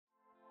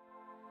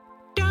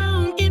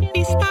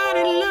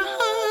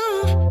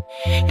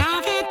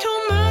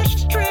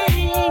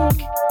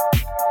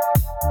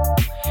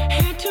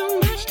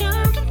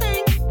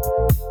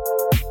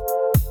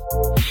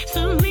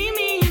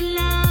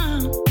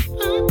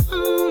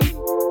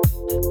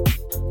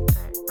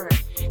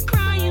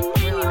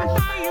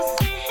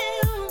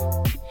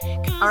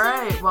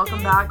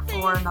welcome back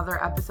for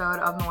another episode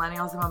of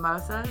Millennials and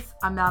Mimosas.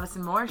 I'm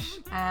Madison Morsch,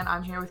 and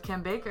I'm here with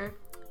Kim Baker.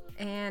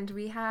 And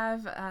we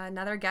have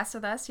another guest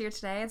with us here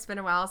today. It's been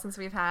a while since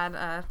we've had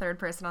a third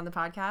person on the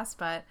podcast,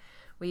 but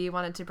we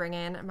wanted to bring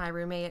in my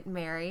roommate,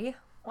 Mary.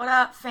 What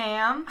up,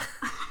 fam?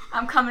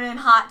 I'm coming in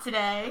hot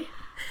today.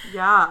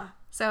 Yeah.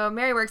 So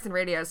Mary works in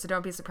radio, so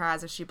don't be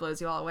surprised if she blows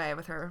you all away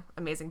with her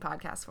amazing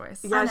podcast voice.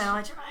 Yeah,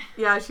 I try.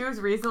 Yeah, she was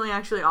recently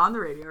actually on the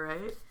radio,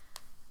 right?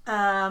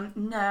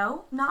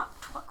 No, not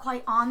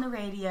quite on the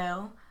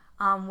radio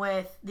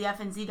with the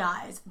FNZ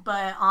guys,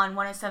 but on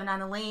 107.9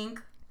 The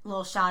Link,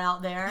 little shout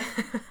out there.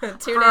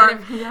 Tune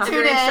in,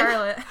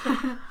 Charlotte.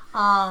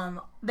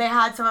 Charlotte. They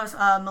had some of us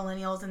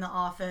millennials in the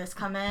office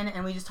come in,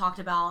 and we just talked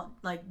about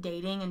like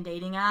dating and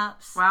dating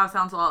apps. Wow,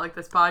 sounds a lot like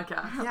this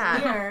podcast.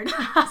 Yeah. Weird.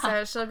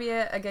 So she'll be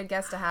a good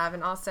guest to have.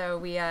 And also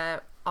we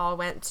all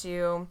went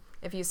to,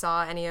 if you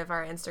saw any of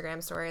our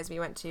Instagram stories, we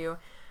went to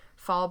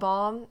Fall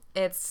Ball.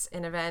 It's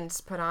an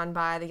event put on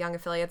by the young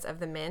affiliates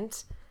of the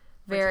Mint.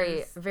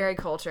 Very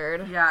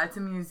cultured. Yeah, it's a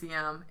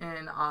museum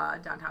in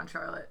downtown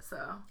Charlotte, so.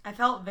 I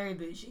felt very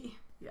bougie.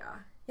 Yeah.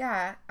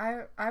 Yeah,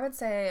 I would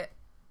say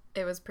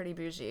it was pretty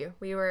bougie.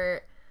 We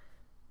were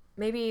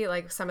maybe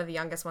like some of the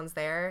youngest ones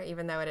there,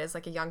 even though it is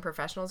like a young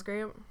professionals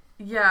group.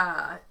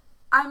 Yeah.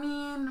 I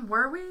mean,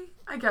 were we?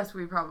 I guess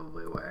we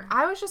probably were.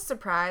 I was just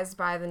surprised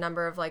by the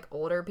number of like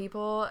older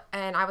people,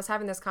 and I was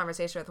having this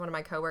conversation with one of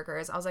my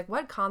coworkers. I was like,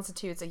 what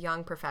constitutes a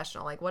young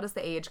professional? Like, what is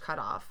the age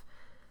cutoff?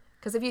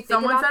 Because if you think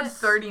Someone about said it,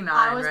 39,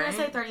 I was right? gonna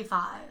say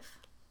 35.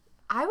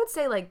 I would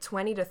say like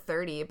 20 to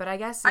 30, but I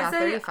guess, yeah,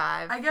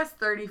 35. I guess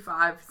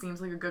 35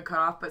 seems like a good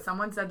cutoff, but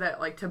someone said that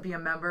like to be a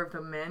member of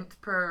the Mint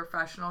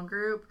professional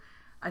group,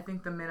 I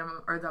think the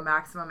minimum or the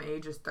maximum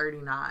age is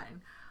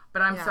 39.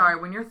 But I'm sorry,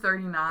 when you're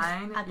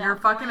 39, you're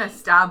fucking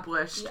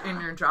established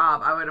in your job,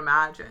 I would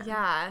imagine.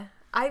 Yeah.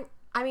 I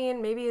mean,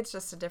 maybe it's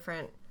just a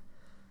different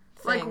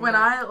thing. Like when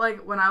I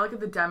look at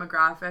the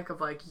demographic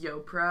of like Yo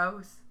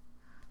Pros,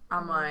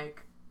 I'm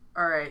like,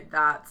 all right,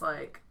 that's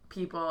like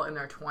people in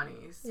their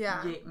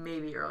 20s,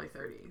 maybe early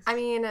 30s. I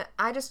mean,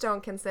 I just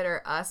don't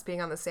consider us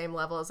being on the same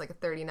level as like a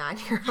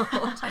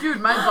 39-year-old.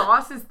 Dude, my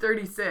boss is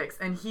 36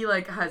 and he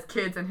like has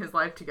kids and his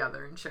life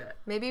together and shit.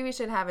 Maybe we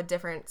should have a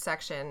different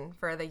section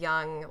for the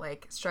young,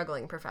 like,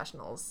 struggling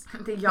professionals.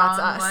 The young,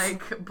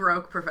 like,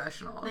 broke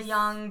professionals. The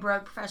young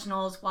broke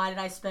professionals. Why did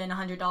I spend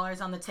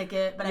 $100 on the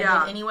ticket? But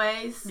I did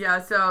anyways.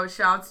 Yeah, so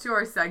shouts to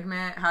our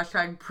segment,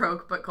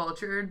 #broke but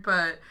cultured,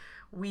 but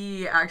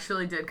we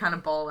actually did kind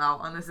of ball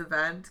out on this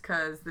event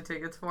because the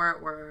tickets for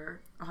it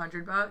were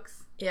 $100.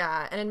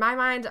 Yeah, and in my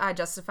mind, I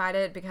justified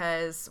it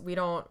because we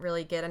don't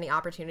really get any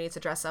opportunity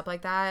to dress up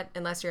like that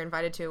unless you're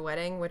invited to a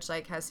wedding, which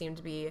like has seemed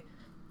to be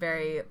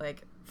very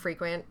like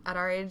frequent at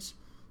our age.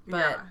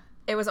 But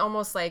it was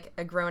almost like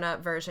a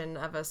grown-up version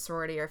of a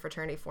sorority or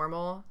fraternity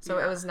formal, so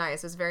it was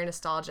nice. It was very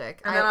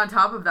nostalgic. And then on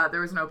top of that,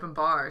 there was an open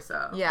bar,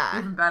 so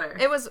even better.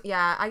 It was,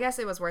 I guess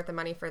it was worth the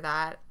money for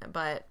that,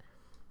 but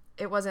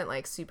it wasn't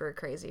like super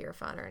crazy or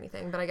fun or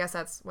anything, but I guess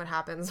that's what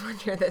happens when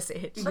you're this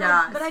age.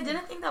 But I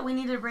didn't think that we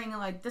needed to bring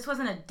like, this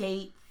wasn't a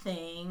date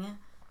thing.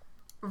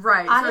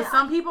 Right. So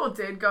some people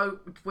did go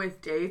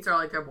with dates or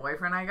like their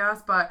boyfriend, I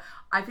guess, but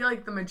I feel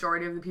like the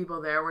majority of the people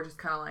there were just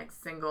kind of like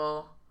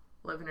single,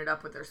 living it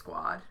up with their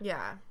squad.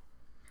 Yeah.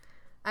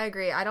 I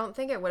agree. I don't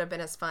think it would have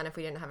been as fun if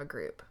we didn't have a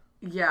group.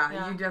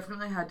 Yeah, you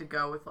definitely had to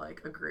go with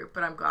like a group,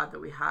 but I'm glad that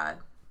we had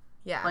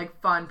like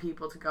fun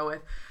people to go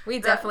with. We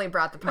definitely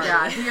brought the party.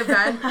 Yeah, the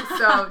event,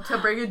 so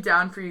to break it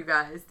down for you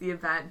guys, the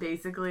event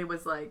basically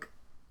was like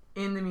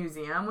in the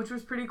museum, which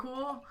was pretty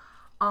cool.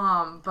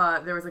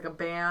 But there was like a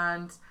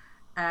band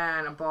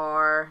and a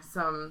bar,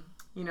 some,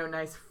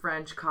 nice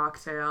French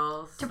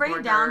cocktails. To break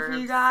it down for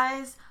you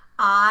guys,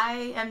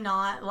 I am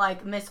not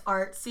like Miss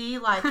Artsy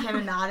like Kim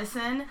and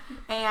Madison,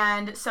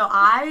 and so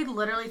I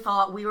literally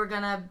thought we were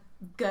gonna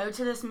go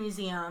to this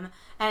museum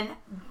and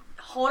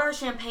hold our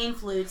champagne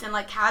flutes and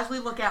like casually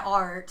look at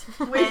art.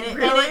 Wait,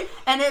 really?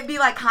 And it'd be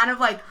like kind of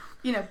like,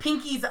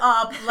 pinkies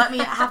up, let me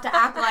have to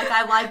act like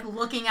I like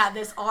looking at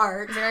this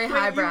art. Very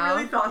highbrow. You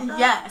really thought that?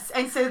 Yes.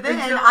 And so then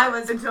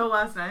until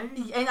last night.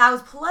 And I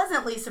was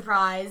pleasantly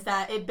surprised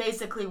that it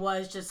basically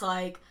was just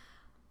like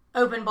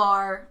open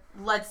bar,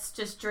 let's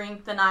just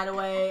drink the night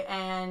away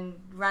and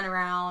run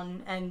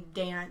around and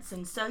dance.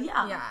 And so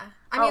yeah.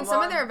 I mean,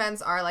 some of their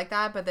events are like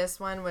that, but this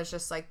one was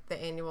just like the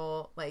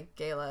annual like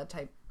gala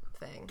type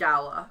thing.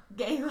 Gala.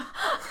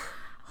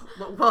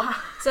 Well,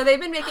 so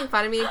they've been making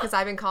fun of me because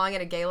I've been calling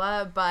it a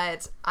gala,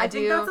 but I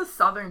think that's a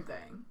Southern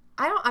thing.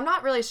 I'm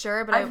not really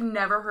sure, but I've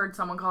never heard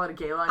someone call it a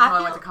gala until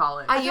I went to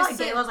college. I feel like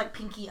gala's like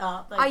pinky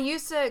up. Like, I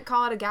used to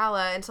call it a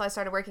gala until I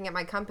started working at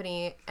my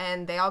company,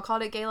 and they all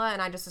called it gala,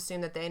 and I just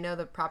assumed that they know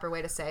the proper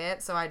way to say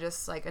it, so I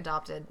just like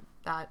adopted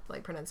that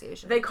like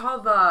pronunciation. They call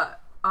the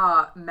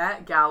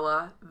Met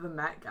Gala the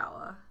Met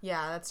Gala.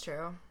 Yeah, that's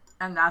true.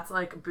 And that's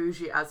like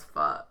bougie as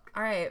fuck.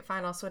 All right,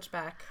 fine, I'll switch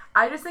back.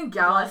 I just think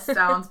gala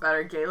sounds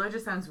better. Gala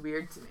just sounds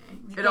weird to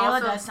me.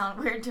 Gala does sound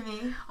weird to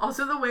me.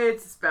 Also, the way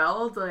it's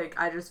spelled, like,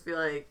 I just feel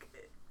like,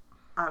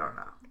 I don't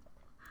know.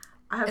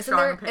 I have Isn't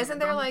strong there opinions. isn't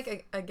there on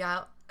like a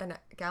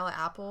gala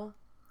apple?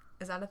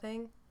 Is that a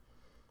thing?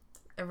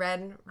 A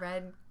red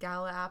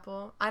gala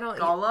apple? I don't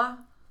Gala?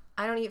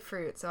 I don't eat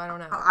fruit, so I don't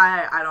know.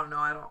 I don't know.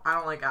 I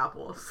don't like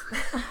apples.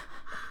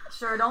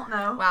 Sure don't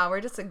know. Wow,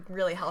 we're just a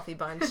really healthy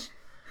bunch.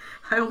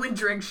 I only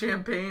drink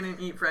champagne and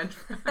eat French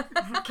fries.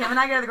 Kim and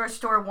I go to the grocery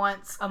store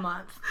once a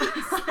month.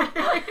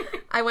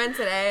 I went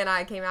today and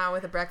I came out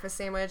with a breakfast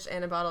sandwich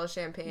and a bottle of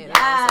champagne. And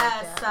Yes.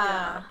 I was like,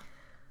 yeah.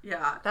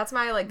 Yeah. That's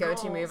my like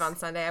go-to Goals. move on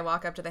Sunday. I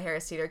walk up to the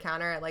Harris Teeter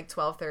counter at like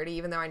 12:30,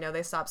 even though I know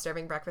they stopped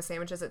serving breakfast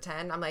sandwiches at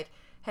 10. I'm like,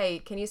 hey,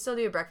 can you still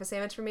do a breakfast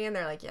sandwich for me? And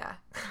they're like, yeah.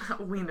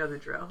 We know the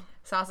drill.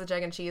 Sausage,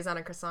 egg, and cheese on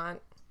a croissant.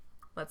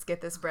 Let's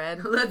get this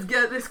bread. Let's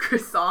get this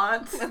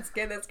croissant. Let's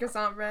get this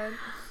croissant bread.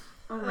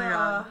 Oh my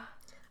god.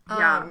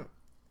 Yeah.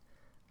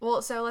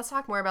 Well, so let's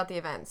talk more about the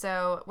event.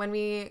 So when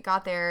we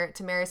got there,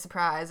 to Mary's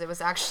surprise, it was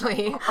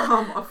actually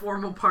A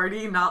formal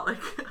party, not like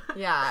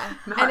yeah,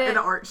 not and an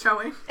art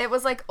showing. it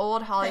was like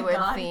old Hollywood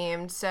God.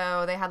 themed.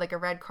 So they had like a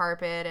red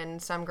carpet,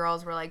 and some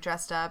girls were like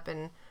dressed up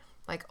in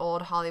like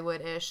old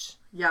Hollywood-ish.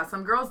 Yeah,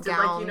 some girls did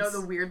like, you know, Gowns.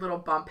 the weird little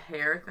bump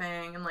hair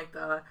thing and like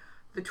the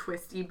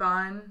twisty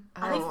bun.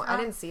 Oh, I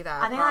didn't see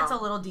that. I think that's a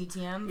little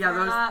DTM. Yeah,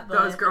 for that, but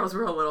those girls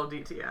were a little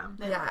DTM.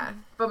 they yeah. were.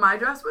 But my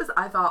dress was,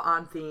 I thought,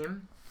 on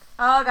theme.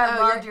 Oh, God,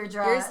 Oh, loved your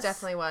dress. Yours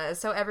definitely was.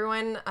 So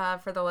everyone,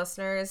 for the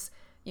listeners,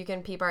 you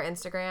can peep our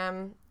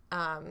Instagram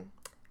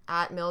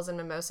at Mills and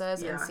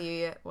Mimosas Yeah. and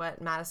see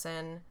what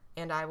Madison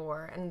and I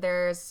wore. And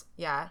there's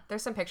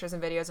some pictures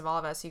and videos of all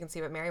of us. So you can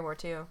see what Mary wore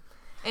too,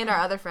 and our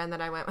other friend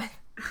that I went with.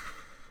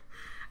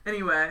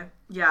 Anyway,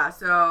 yeah,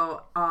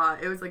 so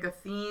it was like a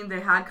theme. They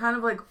had kind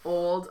of like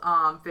old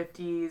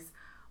 50s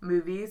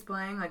movies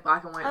playing, like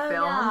black and white Oh,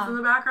 films yeah. in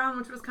the background,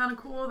 which was kind of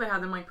cool. They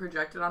had them like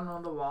projected on one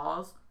of the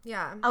walls.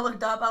 Yeah. I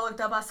looked up.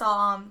 I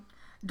saw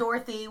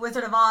Dorothy,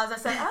 Wizard of Oz. I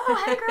said,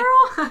 oh, hey,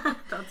 girl.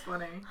 That's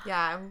funny.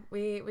 Yeah,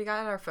 we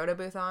got our photo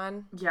booth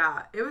on.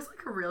 Yeah, it was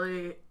like a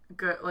really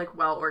good, like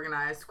well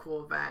organized,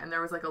 cool event, and there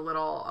was like a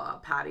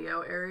little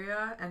patio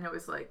area, and it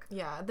was like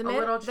Yeah, A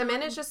little the Mint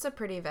chilly. is just a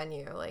pretty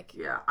venue. Like,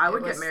 yeah, I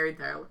would was- get married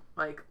there,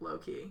 like low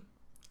key.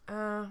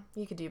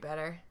 you could do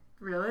better.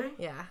 Really?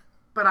 Yeah.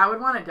 But I would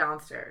want it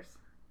downstairs.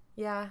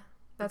 Yeah,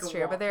 that's the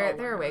true. But tall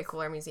there are way windows.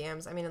 cooler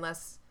museums. I mean,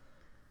 unless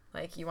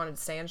like you wanted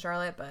to stay in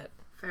Charlotte, but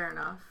Fair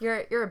enough.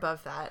 you're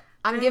above that.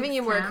 I'm Thanks, giving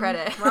you more Kim.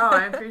 credit. Wow,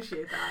 I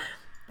appreciate that.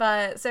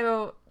 But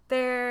so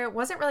there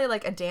wasn't really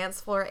like a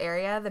dance floor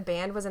area. The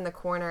band was in the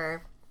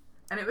corner.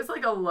 And it was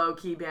like a low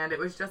key band. It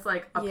was just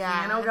like a Yeah.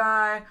 piano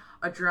guy,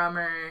 a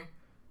drummer,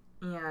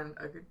 and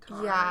a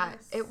guitarist. Yeah,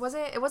 it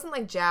wasn't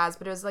like jazz,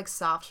 but it was like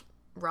soft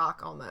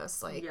rock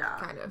almost, like Yeah.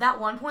 kind of. That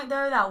one point,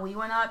 though, that we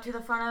went up to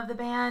the front of the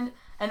band,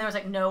 and there was,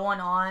 like, no one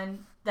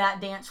on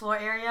that dance floor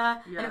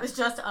area, Yeah. and it was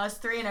just us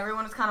three, and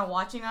everyone was kind of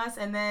watching us,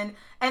 and then,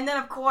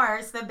 of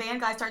course, the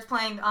band guy starts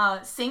playing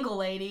Single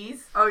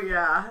Ladies. Oh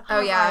yeah. Oh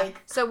yeah.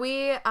 like- So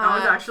we That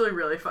was actually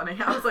really funny.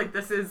 I was like,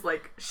 this is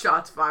like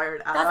shots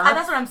fired at us.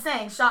 That's what I'm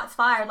saying, shots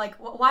fired. Like,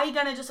 why are you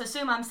gonna just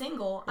assume I'm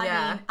single? I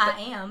Yeah. mean, I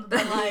am,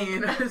 but,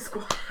 like,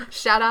 Squad.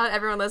 shout out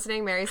everyone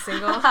listening. Mary's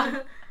single.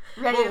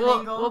 ready to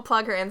mingle. We'll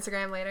plug her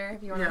Instagram later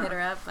if you want to Yeah. hit her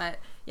up. But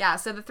yeah,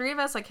 so the three of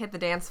us like hit the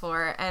dance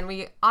floor, and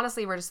we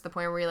honestly were just at the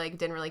point where we like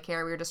didn't really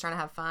care. We were just trying to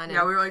have fun. And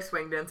Yeah, we were like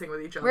swing dancing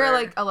with each other. we were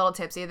like a little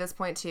tipsy at this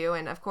point too,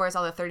 and of course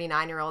all the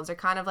 39-year-olds are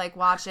kind of like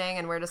watching,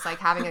 and we're just like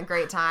having a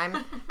great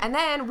time. And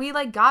then we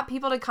like got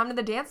people to come to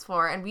the dance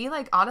floor, and we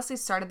like honestly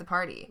started the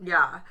party.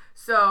 Yeah.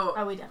 So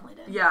Oh, we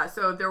definitely did. yeah,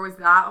 so there was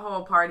that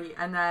whole party,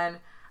 and then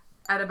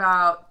at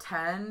about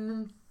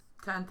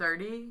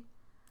 10:30,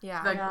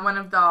 Yeah. like Yeah. one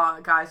of the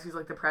guys who's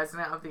like the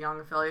president of the Young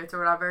Affiliates or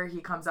whatever,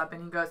 he comes up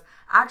and he goes,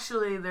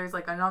 actually there's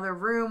like another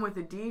room with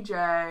a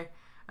DJ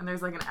and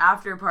there's like an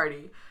after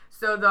party.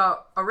 So the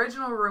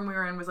original room we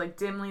were in was like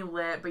dimly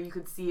lit, but you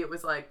could see it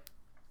was like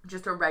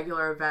just a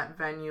regular event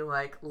venue,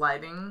 like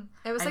lighting.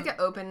 It was And- like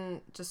an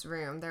open just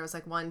room. There was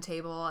like one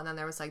table, and then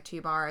there was like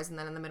two bars, and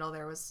then in the middle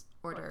there was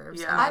hors d'oeuvres.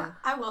 Yeah. and then-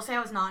 I will say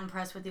I was not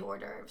impressed with the hors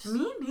d'oeuvres.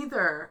 Me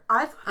neither.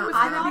 I thought it was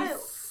I gonna thought be it-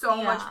 so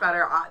yeah. much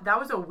better. That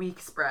was a weak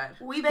spread.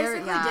 We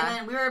basically yeah.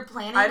 didn't. We were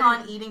planning I on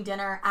didn't- eating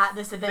dinner at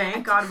this event.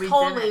 Thank God we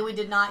totally didn't. we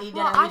did not eat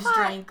dinner. Well, we just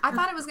drank. I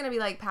thought it was gonna be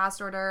like past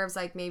hors d'oeuvres,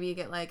 like maybe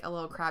get like a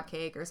little crab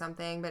cake or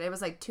something. But it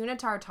was like tuna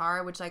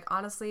tartare, which like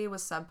honestly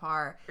was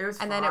subpar. It was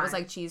and then it was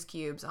fine. like cheese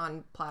cubes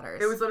on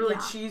platters. It was literally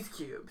Yeah. cheese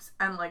cubes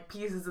and like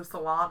pieces of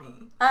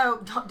salami.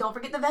 Oh, don't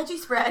forget the veggie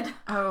spread.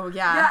 Oh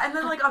Yeah, yeah. and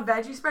then like a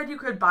veggie spread you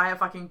could buy at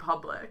fucking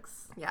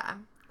Publix. Yeah.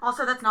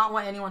 Also, that's not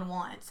what anyone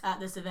wants at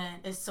this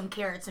event. Is some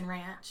carrots and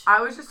ranch.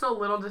 I was just a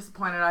little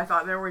disappointed. I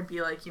thought there would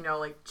be like, you know,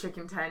 like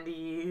chicken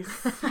tendies.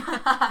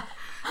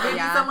 Maybe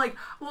Yeah. some like,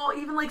 well,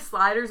 even like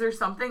sliders or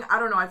something. I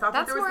don't know. I thought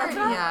That's that there was more-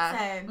 something yeah.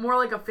 Same. more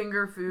like a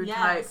finger food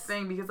type Yes.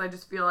 thing because I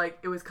just feel like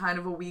it was kind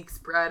of a weak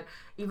spread.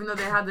 Even though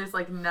they had this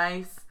like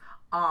nice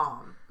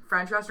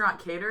French restaurant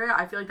cater it,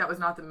 I feel like that was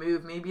not the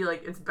move. Maybe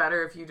like it's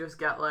better if you just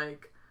get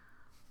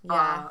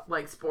Yeah.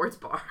 like sports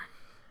bar.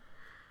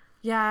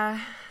 Yeah.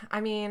 I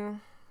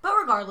mean, But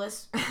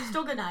regardless,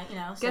 still good night,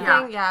 So. Good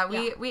thing, yeah,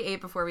 we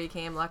ate before we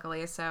came,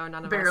 luckily, so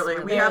none of us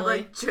were We had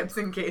like chips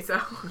and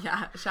queso.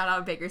 Yeah, shout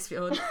out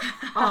Bakersfield.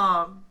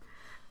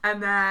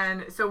 And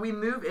then, so we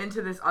move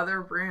into this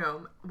other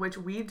room, which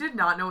we did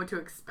not know what to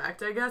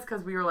expect, I guess,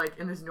 because we were like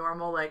in this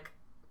normal like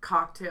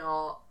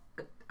cocktail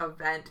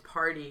event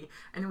party,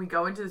 and we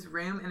go into this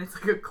room and it's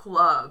like a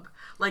club,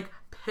 like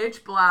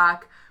pitch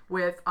black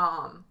with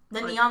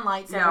the neon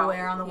lights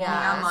everywhere on the walls.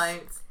 Neon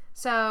lights.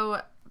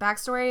 So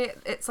backstory,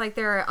 it's like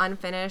their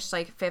unfinished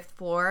like 5th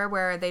floor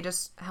where they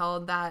just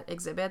held that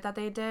exhibit that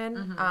they did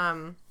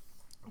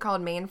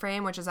called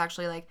Mainframe, which is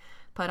actually like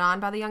put on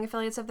by the Young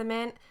Affiliates of the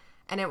Mint,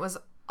 and it was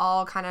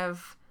all kind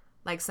of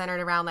like centered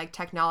around like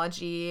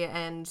technology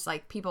and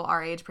like people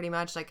our age pretty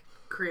much like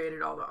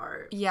created all the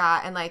art.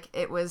 Yeah, and like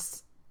it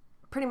was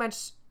pretty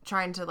much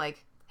trying to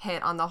like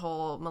hit on the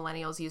whole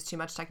millennials use too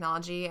much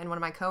technology. And one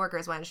of my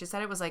coworkers went and she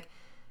said it was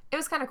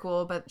kind of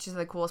cool, but she said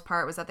the coolest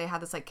part was that they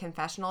had this like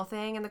confessional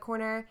thing in the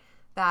corner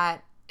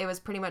that it was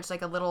pretty much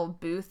like a little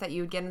booth that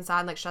you would get inside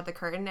and like shut the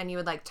curtain and you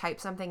would like type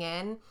something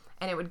in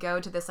and it would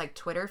go to this like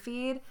Twitter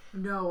feed.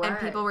 No way. And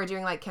people were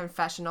doing like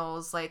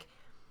confessionals, like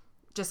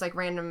just like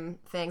random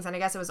things. And I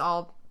guess it was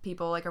all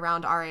people like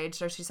around our age.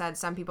 So she said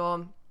some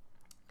people,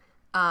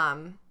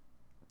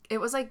 it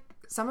was like,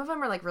 some of them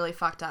were like really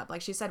fucked up.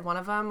 Like she said one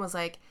of them was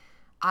like,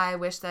 I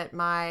wish that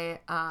my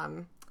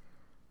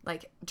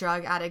like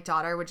drug addict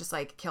daughter would just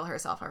like kill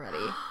herself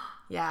already.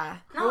 Yeah.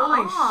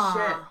 Holy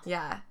shit.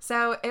 Yeah.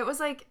 So it was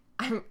like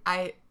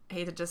I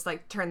hate to just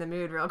like turn the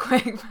mood real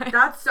quick. But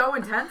that's so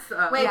intense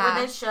though. Wait, would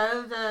they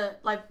show the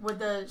like would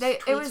the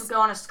tweets go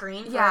on a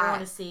screen for everyone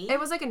to see? It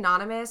was like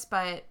anonymous,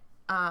 but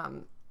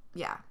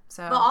yeah.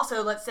 So but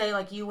also let's say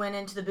like you went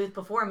into the booth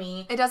before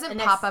me. It doesn't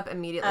pop up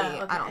immediately,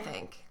 I don't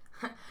think.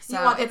 So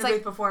you walk in the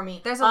booth before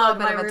me. There's a little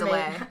bit of a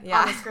delay.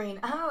 Yeah. On the screen.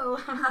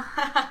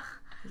 Oh.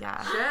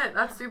 Yeah. Shit,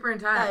 that's super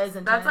intense. That is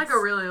intense. That's like a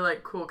really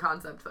like cool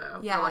concept though.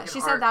 Yeah, like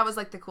she said that was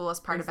like the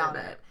coolest part about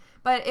it.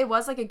 But it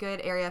was like a good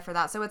area for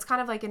that. So it's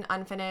kind of like an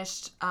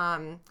unfinished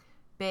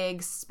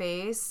big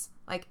space.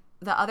 Like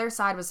the other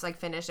side was like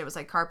finished. It was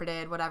like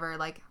carpeted, whatever,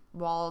 like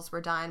walls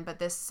were done, but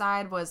this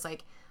side was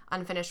like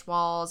unfinished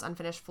walls,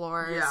 unfinished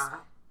floors. Yeah.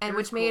 And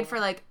which made for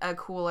like a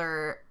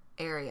cooler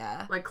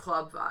area. Like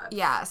club vibes.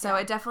 Yeah, so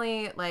it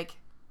definitely like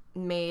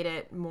made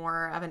it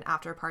more of an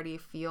after party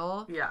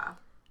feel. Yeah.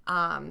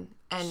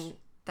 And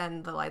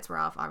then the lights were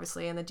off,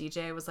 obviously, and the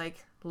DJ was like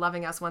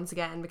loving us once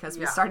again because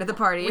we started the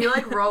party. We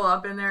like roll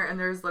up in there and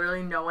there's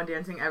literally no one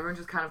dancing. Everyone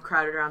just kind of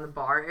crowded around the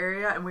bar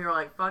area, and we were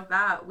like, fuck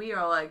that. We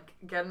are like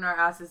getting our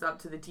asses up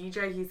to the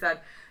DJ. He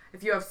said,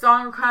 if you have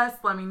song requests,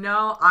 let me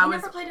know. He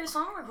never played a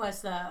song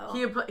request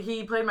though.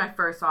 He played my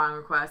first song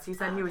request. He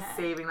said he was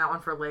saving that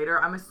one for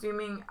later. I'm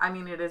assuming, I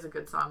mean, it is a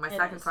good song. My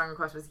second song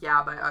request was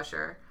Yeah by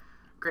Usher.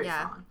 Great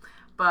song.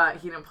 But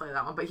he didn't play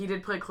that one. But he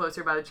did play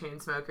Closer by the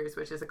Chainsmokers,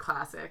 which is a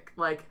classic.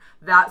 Like,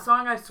 that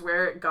song, I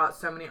swear, it got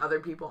so many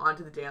other people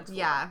onto the dance floor.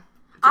 Yeah.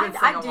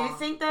 I do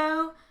think,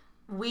 though,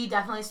 we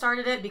definitely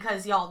started it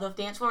because, y'all, the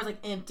dance floor was, like,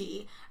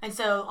 empty. And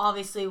so,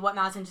 obviously, what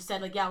Madison just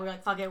said, like, yeah, we were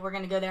like, fuck it, we're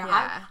going to go there.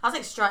 Yeah. I was,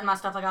 like, strutting my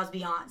stuff like I was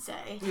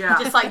Beyonce. Yeah.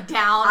 Just, like,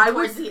 down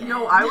towards the end.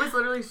 No, I was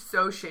literally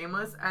so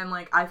shameless, and,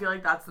 like, I feel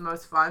like that's the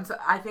most fun. So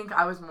I think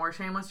I was more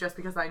shameless just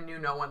because I knew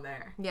no one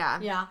there. Yeah.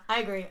 Yeah, I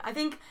agree. I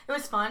think it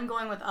was fun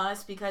going with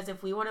us because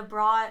if we would have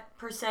brought,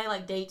 per se,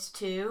 like, dates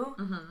too,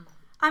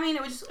 I mean,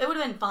 it would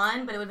have been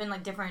fun, but it would have been,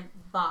 like, different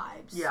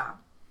vibes. Yeah,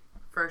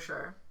 for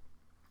sure.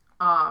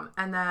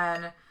 And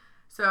then...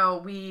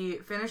 So we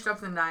finished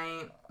up the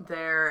night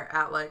there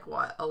at like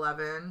what,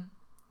 11?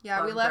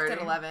 Yeah, we left at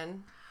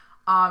 11.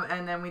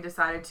 And then we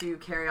decided to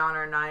carry on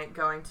our night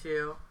going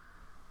to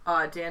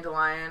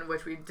Dandelion,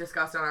 which we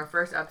discussed on our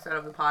first episode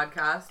of the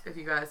podcast, if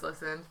you guys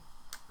listened.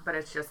 But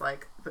it's just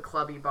like the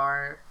clubby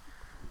bar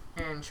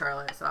in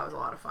Charlotte, so that was a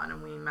lot of fun.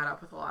 And we met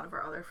up with a lot of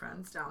our other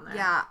friends down there.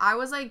 Yeah, I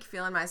was like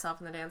feeling myself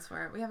in the dance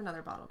floor. We have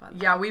another bottle, by the way.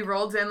 Yeah, we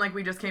rolled in like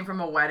we just came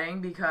from a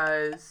wedding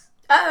because...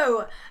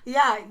 Oh,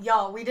 yeah,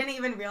 y'all, we didn't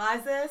even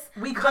realize this.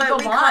 We cut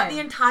the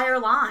entire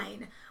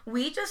line.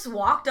 We just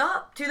walked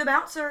up to the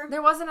bouncer.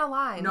 There wasn't a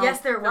line. No, yes,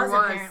 there was,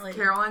 apparently.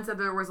 Caroline said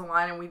there was a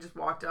line, and we just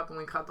walked up and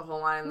we cut the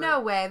whole line. No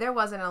way, there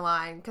wasn't a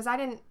line. Because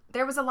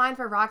there was a line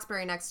for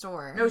Roxbury next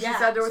door. No, she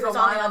said there was a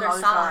line on the other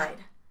side.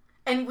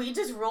 And we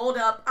just rolled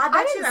up. I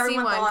bet you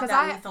everyone thought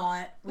that we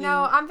thought.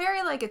 No, I'm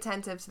very, like,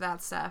 attentive to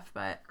that stuff,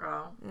 but...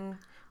 Oh.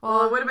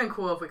 Well, it would have been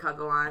cool if we cut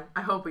the line. I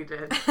hope we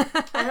did.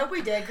 I hope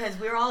we did, because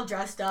we were all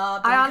dressed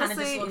up. And I honestly, kind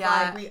of just looked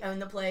like we owned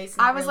the place.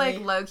 I was, like,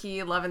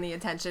 low-key loving the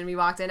attention. We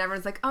walked in,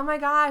 everyone's like, oh my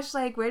gosh,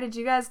 like, where did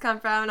you guys come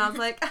from? And I was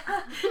like,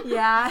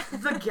 yeah.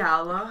 The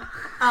gala.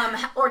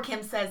 Or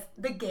Kim says,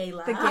 the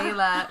gala. The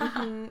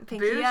gala.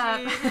 Pinky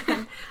up.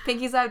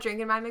 Pinky's up,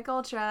 drinking my Mich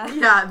Ultra.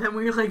 Yeah, then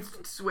we, like,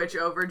 switch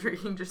over,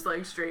 drinking just,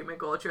 like, straight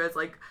Mich Ultra. It's,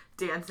 like,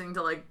 dancing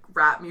to, like,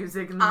 rap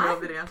music in the middle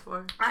of the dance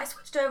floor. I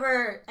switched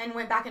over and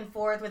went back and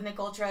forth with Mich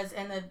Ultras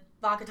and the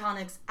vodka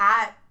tonics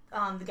at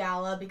the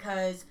gala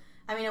because,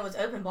 I mean, it was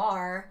open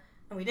bar,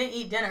 And we didn't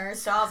eat dinner,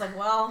 so I was like,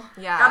 well,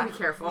 Yeah. Gotta be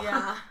careful.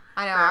 yeah.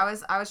 I know.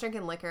 I was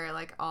drinking liquor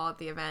like all at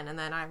the event, and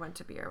then I went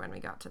to beer when we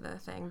got to the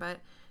thing. But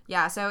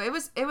yeah, so it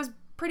was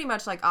pretty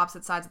much like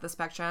opposite sides of the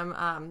spectrum.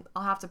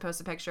 I'll have to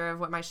post a picture of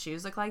what my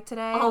shoes look like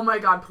today. Oh my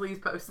god, please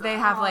post that. They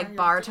have like your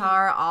bar feet.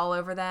 tar all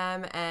over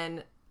them,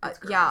 and That's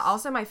yeah. gross.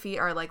 Also, my feet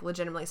are like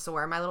legitimately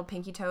sore. My little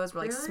pinky toes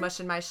were like Really? smushed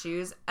in my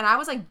shoes, and I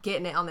was like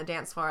getting it on the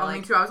dance floor. Oh,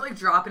 like me too. I was like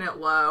dropping it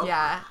low.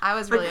 yeah, I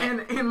was Like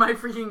really. in my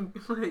freaking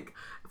like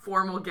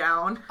formal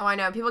gown. Oh, I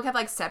know. People kept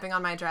like stepping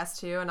on my dress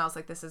too, and I was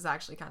like, this is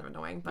actually kind of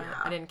annoying, but Yeah.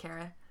 I didn't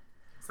care.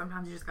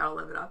 Sometimes you just gotta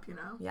live it up, you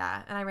know?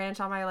 Yeah, and I ran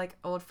into all my like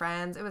old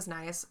friends. It was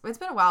nice. It's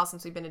been a while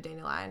since we've been to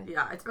Dandelion.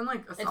 Yeah, it's been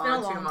like a been solid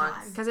a long 2 months.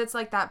 time. Because it's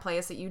like that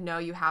place that you know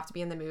you have to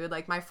be in the mood.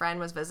 Like my friend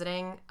was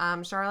visiting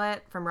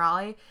Charlotte from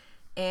Raleigh,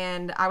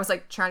 and I was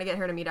like trying to get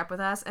her to meet up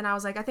with us, and I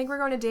was like, I think we're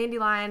going to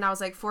Dandelion. And I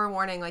was like,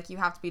 forewarning, like you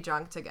have to be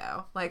drunk to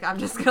go. Like I'm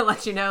just gonna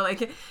let you know,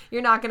 like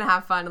you're not gonna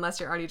have fun unless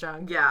you're already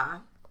drunk. Yeah,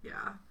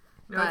 yeah.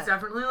 No, But- it's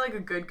definitely like a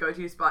good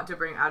go-to spot to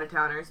bring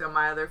out-of-towners. So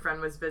my other friend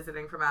was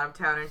visiting from out of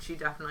town, and she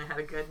definitely had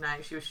a good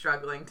night. She was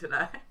struggling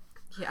today.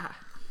 Yeah.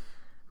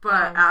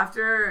 But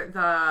after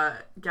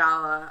the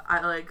gala,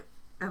 I like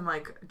am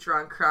like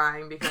drunk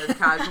crying because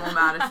casual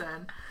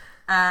Madison,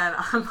 and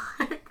I'm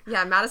like,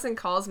 Yeah, Madison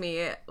calls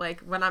me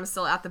like when I'm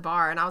still at the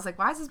bar, and I was like,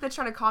 why is this bitch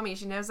trying to call me?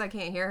 She knows I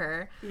can't hear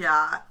her.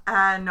 yeah,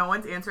 and no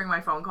one's answering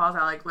my phone calls.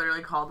 I like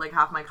literally called like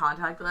half my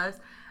contact list,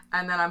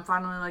 and then I'm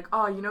finally like,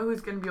 oh, you know who's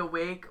gonna be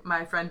awake?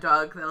 My friend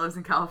Doug that lives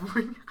in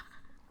California.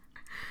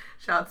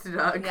 Shouts to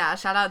Doug. Yeah,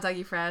 shout out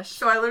Dougie Fresh.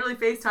 So I literally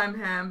FaceTime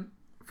him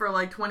for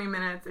like 20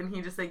 minutes, and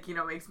he just like, you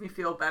know, makes me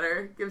feel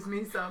better, gives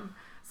me some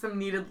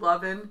needed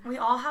loving. We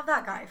all have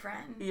that guy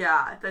friend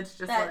Yeah, that's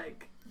just That-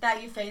 like,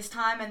 that you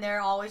FaceTime and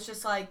they're always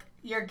just like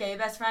your gay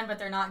best friend, but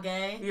they're not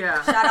gay.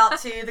 yeah. Shout out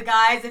to the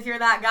guys if you're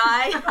that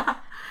guy.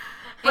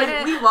 Like,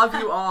 And we love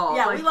you all.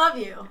 Yeah, like, we love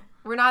you.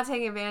 We're not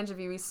taking advantage of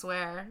you, we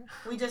swear.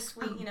 We you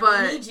know,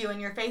 But- we need you in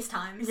your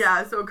FaceTimes.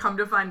 Yeah, so come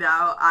to find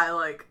out, I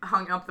like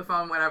hung up the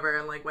phone, whatever,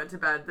 and like went to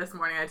bed. This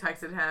morning I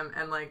texted him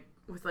and like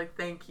was like,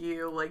 thank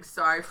you, like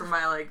sorry for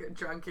my like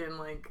drunken,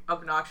 like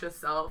obnoxious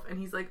self. And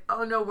he's like,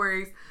 oh, no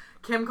worries.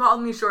 Kim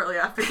called me shortly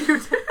after you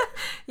did.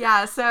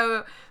 Yeah,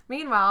 so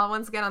meanwhile,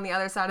 once again on the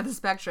other side of the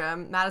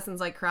spectrum, Madison's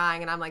like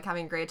crying and I'm like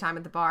having a great time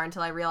at the bar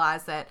until I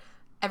realize that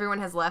everyone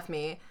has left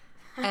me.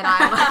 And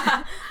I'm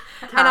like,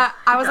 and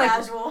I was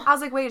Casual.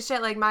 like, wait,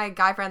 shit, like my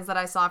guy friends that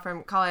I saw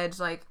from college,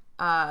 like,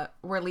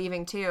 were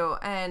leaving too.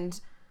 And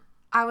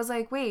I was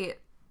like, wait,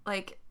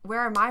 like, where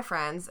are my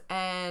friends?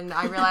 And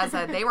I realized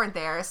that they weren't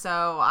there.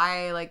 So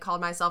I like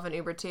called myself an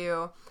Uber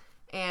too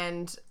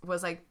and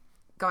was like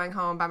going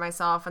home by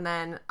myself. And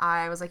then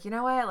I was like, you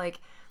know what? Like,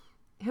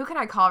 who can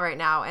I call right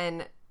now?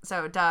 And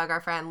so Doug,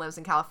 our friend, lives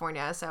in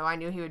California. So I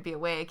knew he would be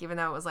awake, even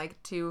though it was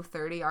like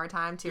 2:30 our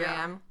time, 2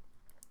 Yeah. a.m.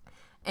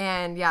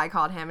 And yeah, I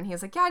called him and he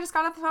was like, yeah, I just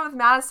got off the phone with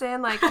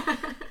Madison. Like,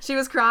 she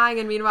was crying.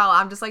 And meanwhile,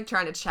 I'm just like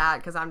trying to chat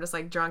because I'm just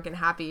like drunk and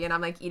happy. And I'm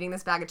like eating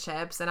this bag of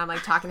chips and I'm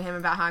like talking to him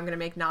about how I'm going to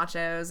make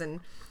nachos. And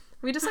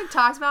we just like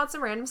talked about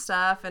some random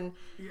stuff. And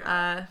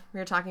Yeah. we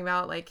were talking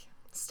about like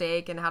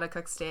steak and how to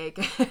cook steak.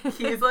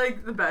 He's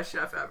like the best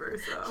chef ever,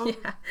 so.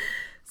 yeah.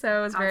 So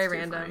it was very That's too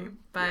random.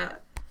 funny.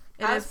 But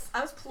Yeah.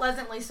 I was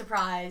pleasantly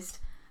surprised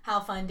how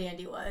fun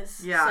Dandy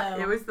was. Yeah,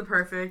 So, it was the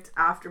perfect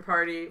after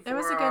party for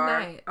was a good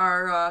night.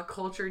 our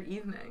cultured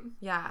evening.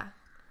 Yeah.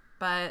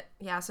 But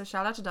yeah, so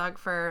shout out to Doug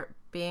for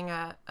being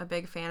a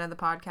big fan of the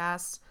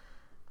podcast.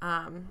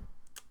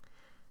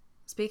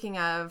 Speaking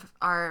of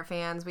our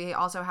fans, we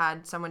also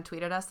had someone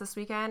tweet at us this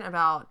weekend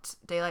about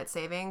daylight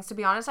savings. To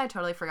be honest, I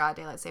totally forgot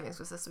daylight savings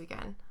was this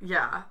weekend.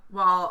 Yeah.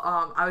 Well,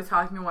 I was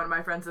talking to one of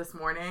my friends this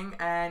morning,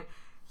 and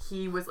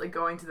he was like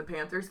going to the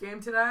Panthers game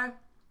today.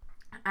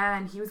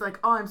 And he was like,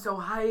 oh, I'm so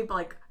hyped.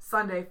 Like,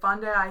 Sunday, fun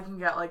day. I can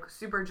get, like,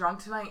 super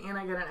drunk tonight, and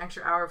I get an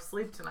extra hour of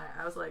sleep tonight.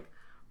 I was like,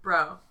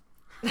 bro,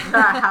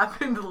 that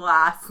happened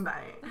last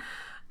night.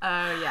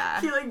 Oh, yeah.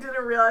 He, like,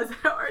 didn't realize it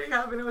already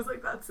happened. It was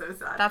like, that's so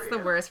sad. That's for the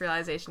you. worst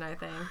realization, I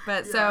think.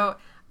 But Yeah. so,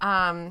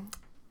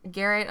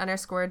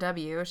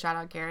 Garrett_W, shout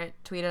out Garrett,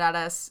 tweeted at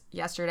us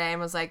yesterday and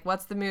was like,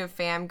 what's the move,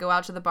 fam? Go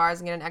out to the bars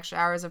and get an extra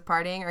hours of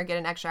partying or get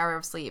an extra hour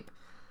of sleep?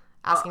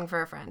 Asking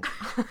for a friend.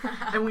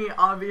 And we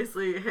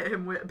obviously hit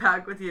him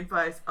back with the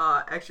advice,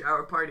 extra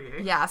hour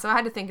partying. Yeah, so I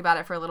had to think about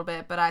it for a little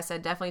bit, but I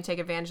said definitely take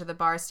advantage of the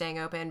bars staying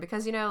open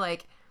because, you know,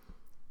 like,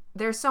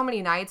 there's so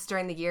many nights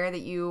during the year that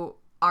you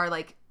are,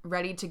 like,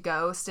 ready to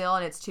go still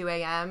and it's 2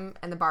 a.m.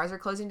 and the bars are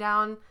closing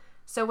down.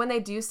 So when they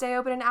do stay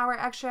open an hour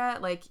extra,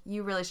 like,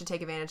 you really should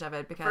take advantage of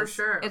it because For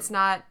sure. it's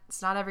not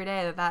every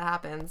day that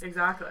happens.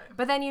 Exactly.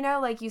 But then, you know,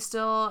 like, you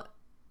still,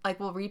 like,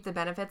 will reap the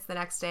benefits the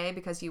next day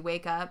because you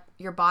wake up,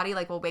 your body,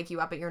 like, will wake you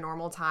up at your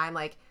normal time.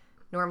 Like,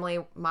 normally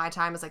my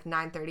time is, like,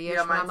 9:30ish when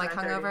I'm, mine's like,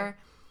 9:30. hungover.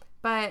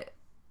 But,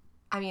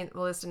 I mean,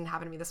 well, this didn't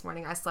happen to me this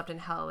morning. I slept in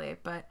hella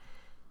late. But,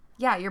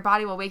 yeah, your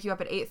body will wake you up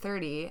at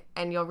 8:30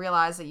 and you'll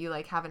realize that you,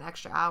 like, have an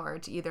extra hour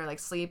to either, like,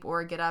 sleep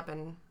or get up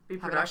and Be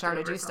have an extra hour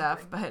to productive do or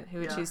stuff. something. But who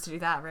would Yeah. choose to do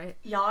that, right?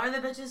 Y'all are the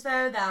bitches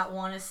though that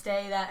want to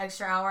stay that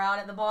extra hour out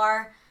at the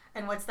bar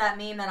And what's that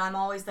meme that I'm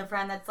always the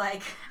friend that's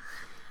like,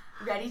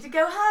 ready to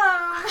go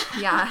home?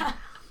 Yeah.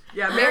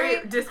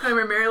 Yeah,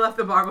 disclaimer, Mary left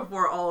the bar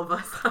before all of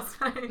us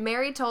last night.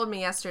 Mary told me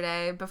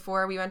yesterday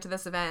before we went to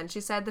this event, she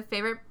said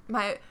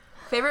my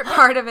favorite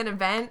part of an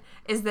event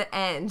is the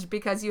end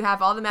because you have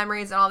all the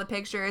memories and all the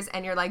pictures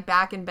and you're like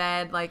back in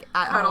bed like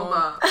at Cuddled home.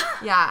 up.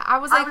 Yeah, I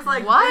was like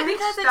what?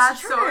 Because it's That's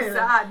true. so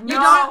sad. You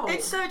No. don't.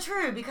 It's so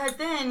true because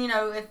then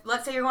if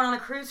let's say you're going on a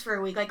cruise for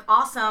a week, like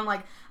awesome.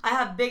 Like I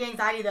have big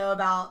anxiety though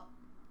about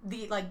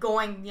the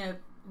going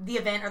the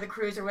event or the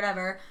cruise or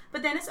whatever.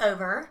 But then it's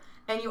over.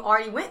 And you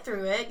already went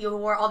through it. You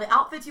wore all the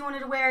outfits you wanted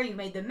to wear. You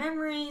made the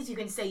memories. You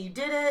can say you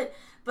did it.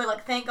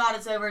 But, thank God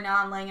it's over. Now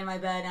I'm laying in my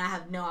bed and I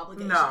have no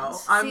obligations. No,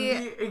 I'm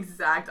the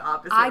exact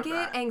opposite I of get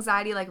that.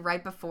 anxiety,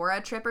 right before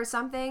a trip or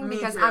something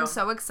because too. I'm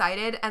so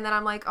excited. And then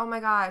I'm like, oh, my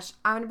gosh,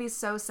 I'm going to be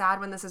so sad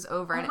when this is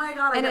over. Oh, my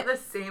God, I get the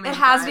same anxiety. It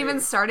hasn't even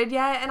started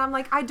yet. And I'm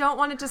like, I don't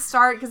want it to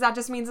start because that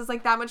just means it's,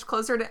 that much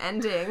closer to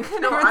ending.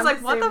 And everyone's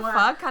like, what the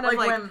fuck? Kind of,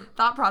 when,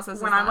 thought process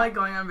is when that? I'm,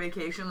 going on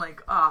vacation,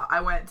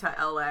 I went to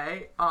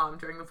LA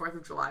during the 4th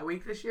of July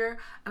week this year.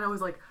 And I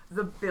was like,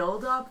 the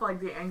build-up,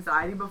 the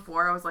anxiety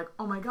before, I was like,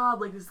 oh, my God,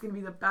 this is going to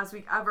be the best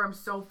week ever. I'm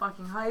so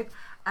fucking hyped.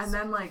 And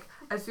then,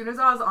 as soon as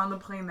I was on the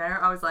plane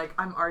there, I was like,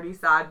 I'm already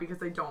sad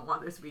because I don't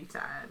want this week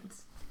to end.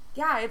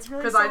 Yeah, it's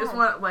really sad. Because I just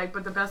want,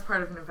 but the best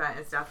part of an event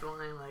is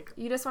definitely,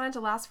 you just want it to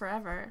last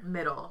forever.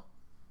 middle.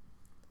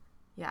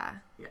 Yeah.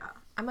 Yeah.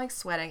 I'm,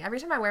 sweating. Every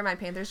time I wear my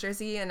Panthers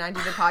jersey and I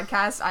do the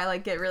podcast, I,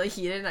 get really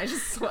heated and I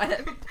just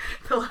sweat.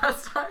 The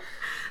last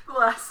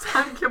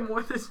time Kim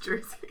wore this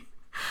jersey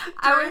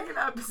during an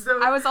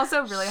episode, I was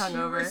also really She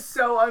hungover. was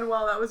so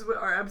unwell. That was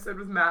our episode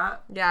with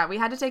Matt. Yeah, we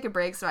had to take a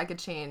break so I could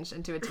change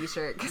into a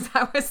t-shirt because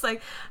I was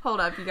like, hold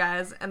up, you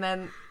guys. And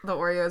then the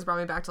Oreos brought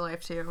me back to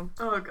life, too.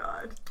 Oh,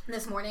 God.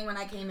 This morning when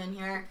I came in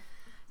here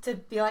to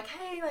be like,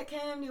 hey,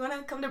 Kim, you want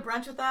to come to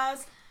brunch with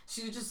us?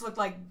 She just looked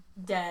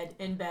dead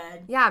in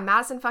bed. Yeah,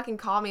 Madison fucking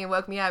called me and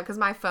woke me up because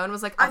my phone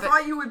was I up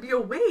thought you would be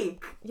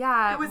awake.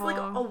 Yeah. It was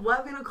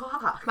 11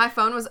 o'clock. My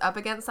phone was up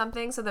against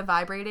something, so the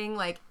vibrating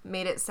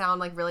made it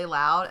sound really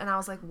loud. And I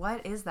was like,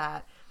 what is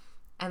that?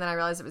 And then I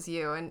realized it was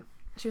you. And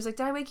she was like,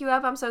 did I wake you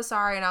up? I'm so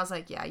sorry. And I was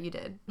like, yeah, you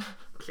did.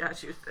 Yeah,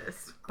 she was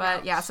pissed.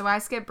 But yeah, so I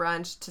skipped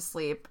brunch to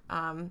sleep.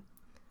 I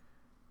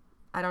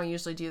don't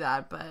usually do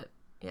that, but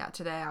yeah,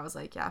 today I was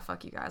like, yeah,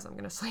 fuck you guys, I'm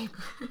gonna sleep.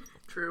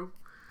 True.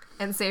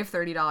 And save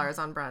 $30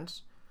 on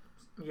brunch.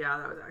 Yeah,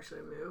 that was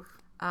actually a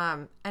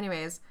move.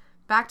 Anyways,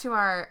 back to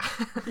our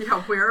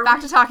yeah, where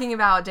back to talking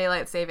about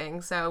daylight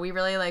saving. So we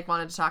really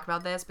wanted to talk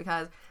about this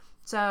because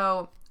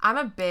I'm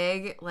a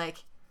big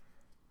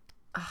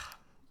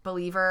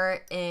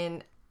believer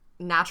in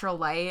natural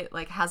light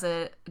has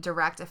a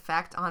direct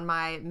effect on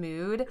my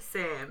mood.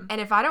 Same. And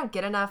if I don't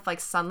get enough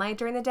sunlight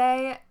during the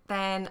day,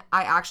 then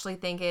I actually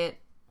think it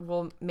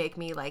will make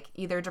me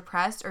either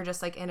depressed or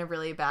just in a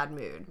really bad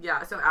mood.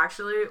 Yeah, so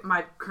actually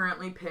my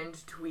currently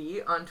pinned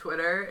tweet on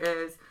Twitter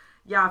is,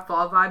 yeah,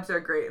 fall vibes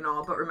are great and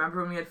all, but remember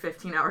when we had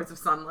 15 hours of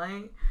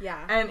sunlight?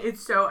 Yeah. And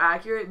it's so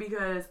accurate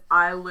because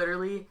I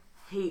literally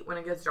hate when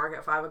it gets dark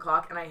at 5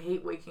 o'clock and I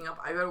hate waking up.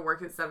 I go to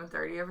work at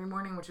 7:30 every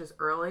morning, which is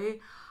early.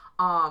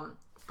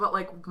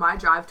 But my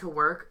drive to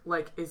work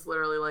is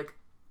literally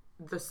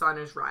the sun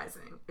is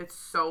rising. It's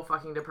so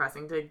fucking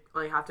depressing to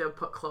have to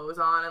put clothes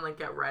on and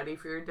get ready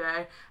for your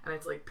day, and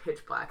it's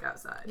pitch black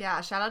outside.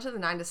 Yeah, shout out to the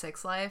 9 to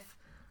 6 life.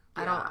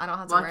 Yeah. I don't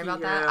have to worry about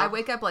that. I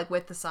wake up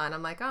with the sun.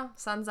 I'm like, oh,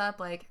 sun's up.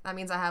 That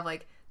means I have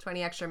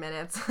 20 extra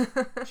minutes.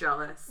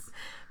 Jealous.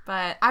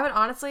 But I would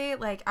honestly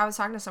I was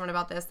talking to someone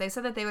about this. They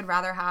said that they would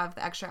rather have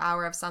the extra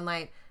hour of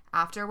sunlight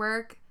after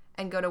work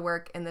and go to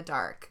work in the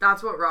dark.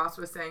 That's what Ross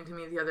was saying to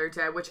me the other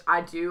day, which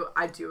I do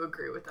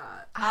agree with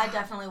that. I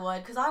definitely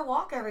would, because I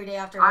walk every day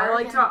after work.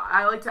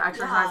 I like to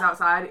exercise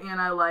outside,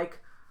 and I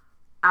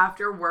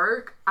after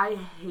work. I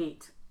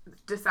hate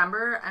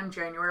December and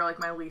January are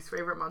my least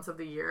favorite months of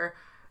the year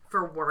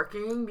for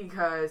working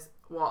because,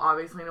 well,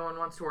 obviously no one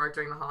wants to work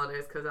during the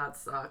holidays because that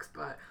sucks.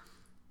 But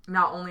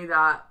not only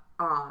that,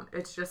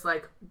 it's just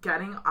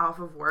getting off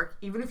of work.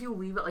 Even if you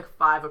leave at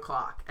 5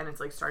 o'clock and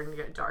it's starting to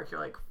get dark,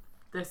 you're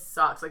this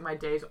sucks. My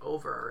day's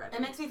over already.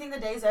 It makes me think the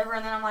day's over,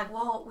 and then I'm like,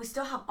 well, we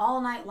still have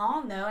all night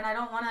long, though, and I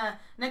don't want to,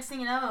 next thing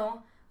you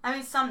know, I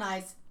mean, some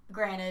nights,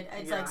 granted,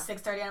 it's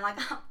 6:30, and I'm like,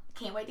 oh,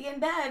 can't wait to get in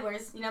bed.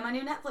 Where's, my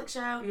new Netflix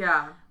show?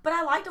 Yeah. But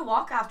I like to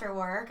walk after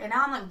work, and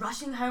now I'm,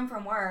 rushing home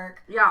from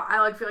work. Yeah,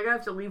 I, feel I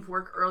have to leave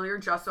work earlier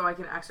just so I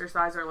can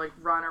exercise or,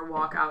 run or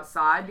walk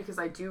outside because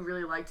I do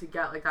really like to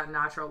get, that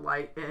natural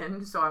light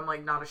in so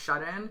I'm, not a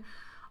shut-in.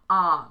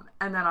 And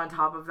then on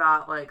top of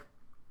that,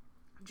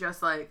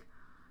 just,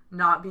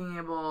 not being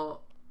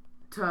able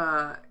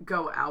to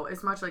go out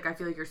as much. I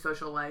feel your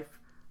social life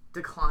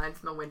declines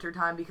in the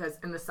wintertime because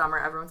in the summer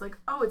everyone's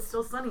oh, it's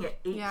still sunny at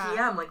 8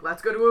 p.m.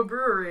 Let's go to a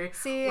brewery.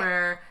 See,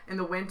 where in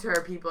the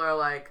winter people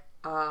are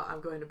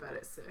I'm going to bed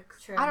at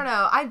 6. True. I don't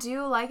know. I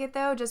do like it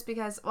though, just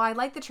because, well, I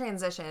like the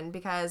transition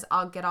because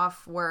I'll get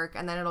off work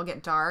and then it'll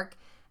get dark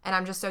and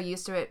I'm just so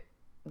used to it,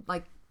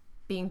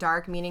 being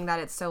dark, meaning that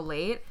it's so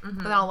late.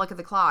 But then I'll look at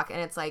the clock and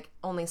it's like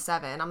only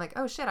 7. I'm like,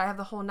 oh shit, I have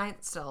the whole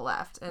night still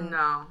left. And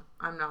no,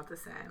 I'm not the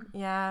same.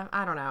 Yeah,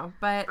 I don't know.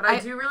 But I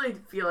do really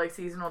feel like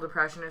seasonal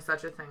depression is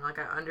such a thing. Like,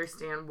 I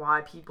understand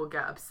why people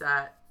get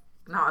upset.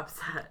 Not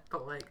upset,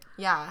 but like,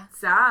 yeah,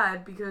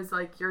 sad because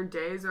like your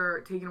days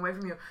are taken away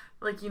from you.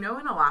 Like, in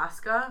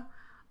Alaska,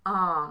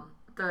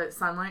 the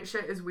sunlight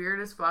shit is weird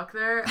as fuck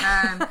there,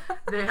 and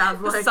they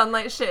have like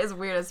sunlight shit is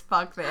weird as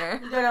fuck there.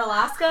 You go to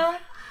Alaska,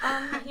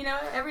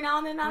 every now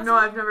and then. No,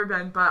 I've never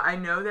been, but I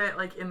know that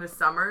like in the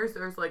summers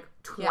there's like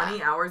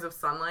 20 hours of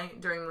sunlight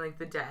during like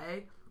the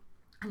day,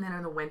 and then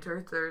in the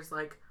winter there's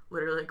like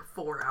literally like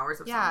 4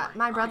 hours of sunlight. Yeah,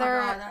 my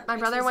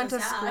brother went to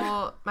sad.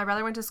 school. My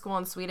brother went to school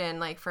in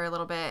Sweden like for a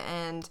little bit,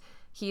 and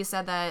he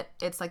said that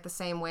it's like the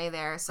same way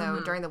there.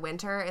 So during the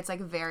winter, it's like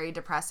very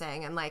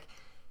depressing, and like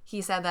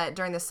he said that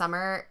during the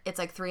summer, it's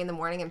like 3 a.m.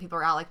 and people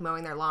are out like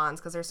mowing their lawns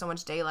because there's so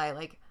much daylight.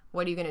 Like,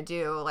 what are you gonna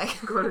do? Like,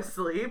 go to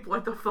sleep?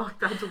 What the fuck?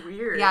 That's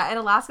weird. Yeah, in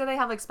Alaska they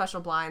have like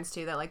special blinds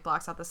too that like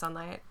blocks out the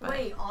sunlight. But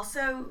wait,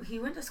 also he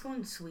went to school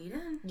in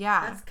Sweden?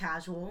 Yeah, that's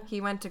casual.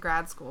 He went to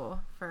grad school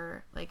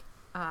for like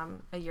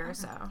a year or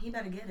so. He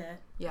better get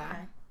it.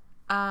 Yeah.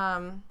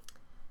 Okay.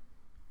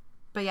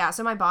 But yeah,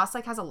 so my boss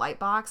like has a light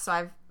box, so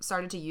I've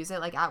started to use it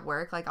like at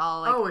work. Like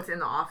I'll like it's in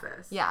the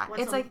office. Yeah,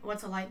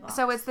 what's a light box?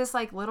 So it's this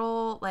like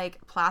little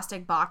like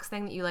plastic box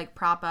thing that you like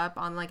prop up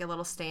on like a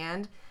little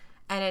stand,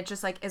 and it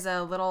just like is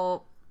a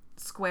little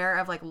square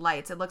of like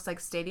lights. It looks like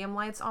stadium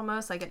lights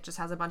almost. Like it just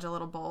has a bunch of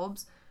little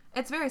bulbs.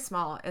 It's very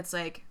small. It's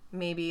like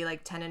maybe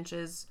like 10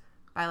 inches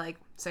by like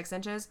 6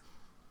 inches,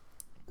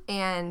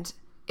 and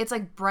it's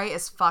like bright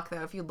as fuck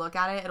though. If you look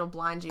at it, it'll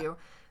blind you.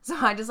 So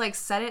I just like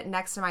set it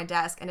next to my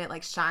desk and it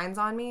like shines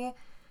on me,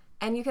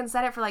 and you can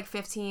set it for like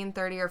 15,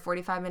 30 or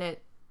 45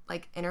 minute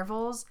like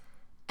intervals,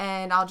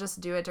 and I'll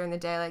just do it during the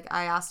day. Like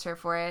I asked her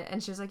for it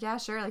and she was like, yeah,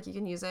 sure, like you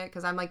can use it,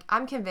 because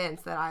I'm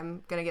convinced that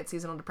I'm gonna get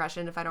seasonal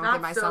depression if I don't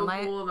get my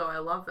sunlight. That's so cool though. I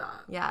love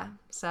that. Yeah.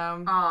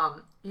 So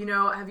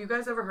have you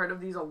guys ever heard of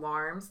these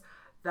alarms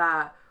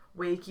that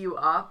wake you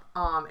up?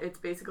 It's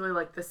basically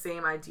like the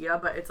same idea,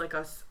 but it's like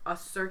a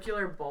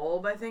circular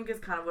bulb, I think is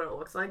kind of what it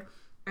looks like,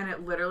 and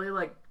it literally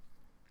like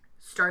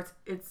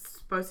it's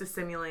supposed to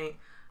simulate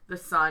the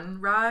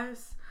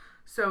sunrise,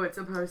 so it's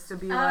supposed to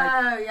be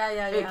like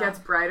it gets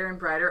brighter and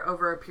brighter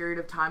over a period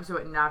of time, so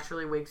it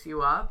naturally wakes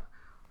you up.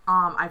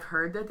 I've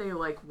heard that they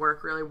like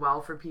work really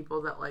well for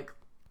people that like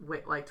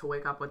to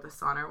wake up with the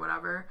sun or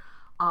whatever,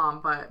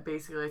 but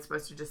basically it's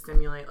supposed to just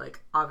stimulate, like,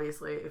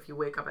 obviously if you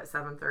wake up at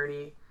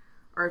 7:30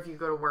 or if you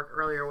go to work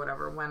early or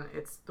whatever when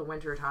it's the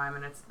winter time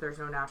and there's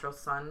no natural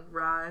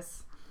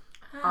sunrise.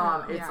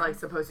 It's like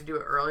supposed to do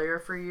it earlier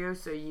for you,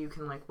 so you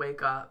can like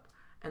wake up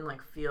and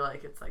like feel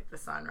like it's like the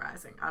sun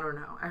rising. I don't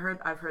know. I've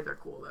heard they're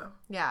cool though.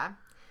 Yeah.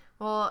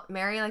 Well,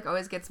 Mary like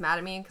always gets mad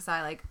at me because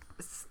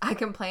I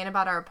complain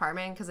about our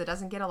apartment because it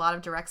doesn't get a lot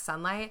of direct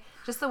sunlight.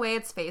 Just the way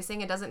it's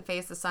facing, it doesn't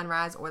face the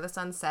sunrise or the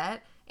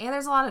sunset, and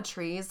there's a lot of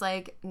trees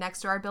like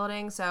next to our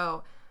building,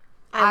 so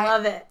I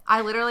love it.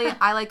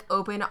 I like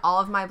open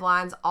all of my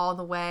blinds all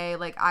the way.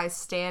 Like I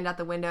stand at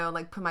the window and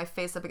like put my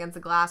face up against the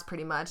glass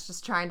pretty much,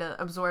 just trying to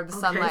absorb the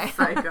sunlight.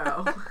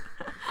 Psycho.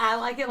 I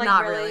like it like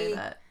Not really.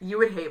 but... You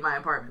would hate my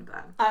apartment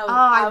then.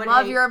 I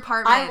love your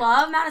apartment. I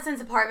love Madison's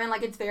apartment.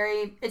 Like it's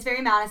very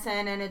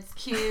Madison and it's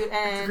cute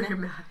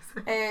and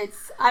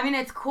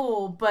it's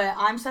cool, but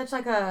I'm such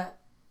like a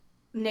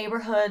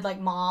neighborhood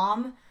like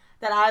mom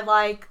that I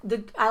like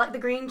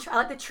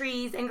the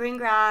trees and green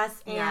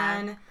grass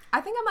and. Yeah. I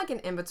think I'm like an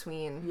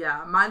in-between.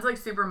 Yeah, mine's like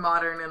super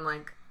modern and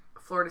like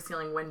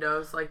floor-to-ceiling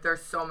windows. Like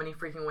there's so many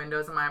freaking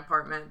windows in my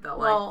apartment that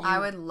like I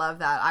would love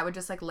that. I would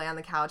just like lay on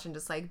the couch and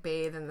just like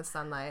bathe in the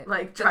sunlight.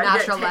 Like try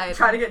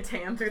to get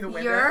tan through the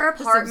window. Your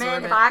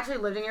apartment, if I actually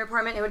lived in your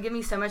apartment, it would give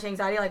me so much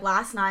anxiety. Like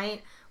last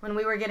night when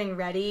we were getting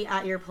ready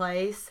at your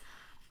place,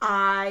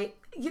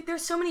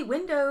 there's so many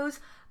windows.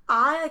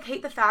 I like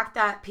hate the fact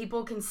that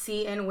people can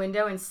see in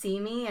window and see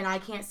me and I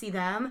can't see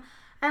them.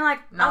 And like,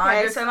 am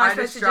I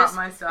supposed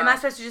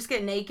to just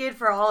get naked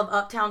for all of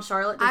Uptown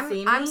Charlotte to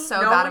see me? I'm so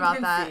bad about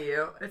that. No one can see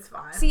you. It's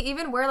fine. See,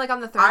 even we're like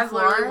on the third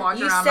floor.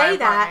 You say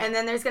that, and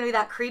then there's gonna be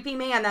that creepy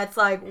man that's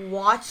like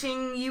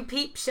watching you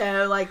peep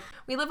show. Like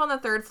we live on the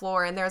third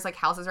floor, and there's like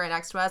houses right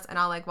next to us, and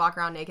I'll like walk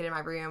around naked in my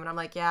room, and I'm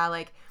like, yeah,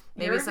 like.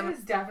 Maybe yours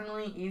is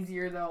definitely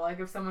easier though. Like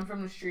if someone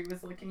from the street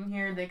was looking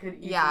here, they could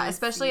easily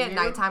especially see at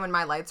nighttime when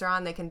my lights are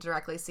on, they can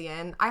directly see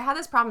in. I had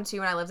this problem too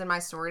when I lived in my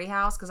sorority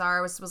house because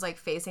ours was like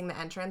facing the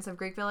entrance of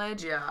Greek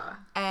Village. Yeah.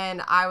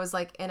 And I was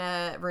like in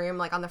a room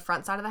like on the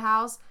front side of the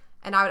house,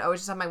 and I would always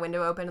just have my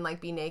window open and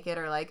like be naked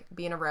or like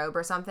be in a robe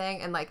or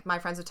something, and like my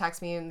friends would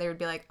text me and they would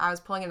be like, I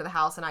was pulling into the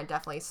house and I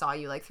definitely saw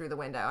you like through the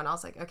window, and I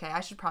was like, okay, I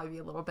should probably be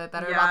a little bit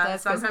better about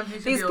this because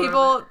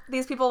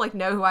these people like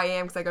know who I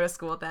am because I go to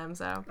school with them.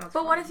 So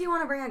but what if you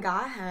want to bring a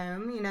guy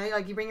home,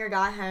 like you bring your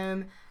guy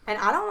home And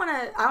I don't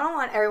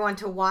want everyone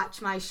to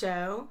watch my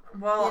show.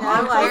 Well, you know,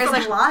 I'm like,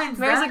 Mary's blinds.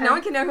 Mary's like, no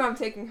one can know who I'm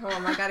taking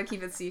home. I gotta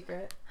keep it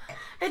secret.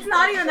 It's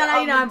not even that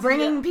I'm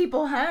bringing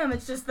people home.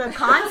 It's just the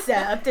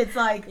concept. It's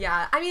like,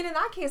 yeah. I mean, in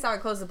that case, I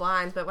would close the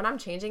blinds. But when I'm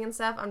changing and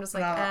stuff, I'm just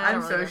like, no, I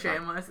don't I'm really so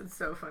shameless. It's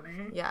so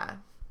funny. Yeah.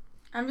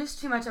 I'm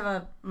just too much of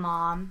a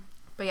mom.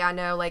 But yeah,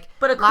 no, like,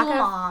 but a cool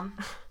mom.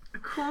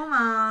 Cool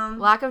mom.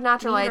 Lack of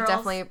natural light girls.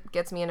 definitely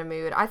gets me in a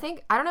mood. I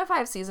don't know if I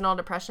have seasonal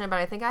depression, but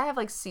I think I have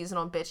like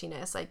seasonal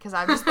bitchiness, like because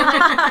I've just been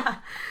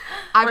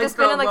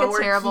in like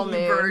a terrible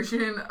mood.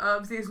 Version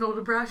of seasonal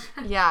depression.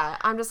 Yeah,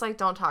 I'm just like,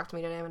 don't talk to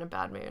me today. I'm in a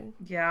bad mood.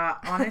 Yeah,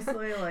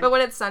 honestly, like. But when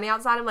it's sunny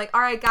outside, I'm like,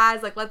 all right,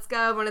 guys, like let's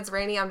go. But when it's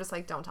rainy, I'm just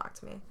like, don't talk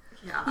to me.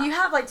 Yeah. You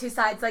have like two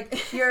sides,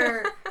 like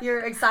your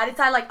excited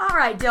side, like all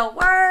right,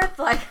 Dilworth,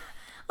 like.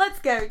 Let's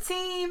go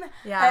team.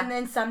 Yeah. And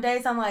then some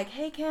days I'm like,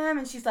 hey Kim,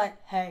 and she's like,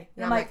 hey.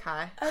 And I'm like,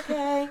 hi.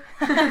 Okay.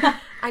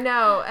 I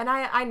know, and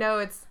I know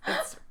it's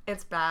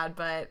bad,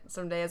 but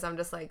some days I'm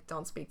just like,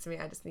 don't speak to me.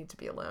 I just need to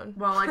be alone.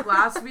 Well, like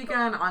last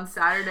weekend on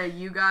Saturday,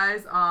 you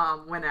guys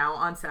went out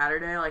on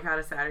Saturday, like had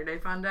a Saturday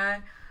fun day,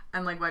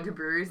 and like went to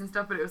breweries and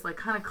stuff. But it was like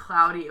kind of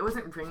cloudy. It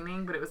wasn't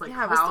raining, but it was like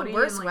cloudy it was the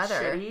worst and like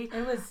weather. shitty.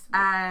 It was.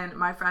 And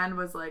my friend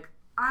was like,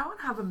 I want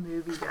to have a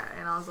movie day,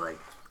 and I was like.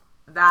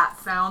 That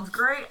sounds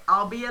great.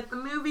 I'll be at the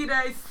movie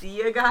day. See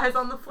you guys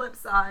on the flip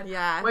side.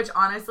 Yeah. Which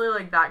honestly,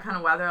 like that kind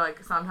of weather,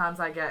 like sometimes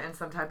I get in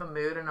some type of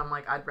mood and I'm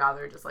like, I'd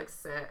rather just like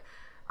sit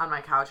on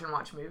my couch and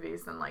watch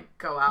movies than like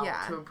go out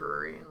to a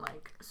brewery and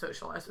like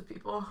socialize with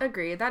people.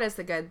 Agreed. That is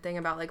the good thing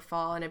about like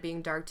fall and it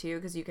being dark too,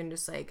 because you can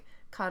just like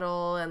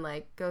cuddle and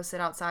like go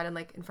sit outside and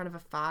like in front of a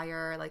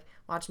fire, like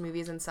watch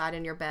movies inside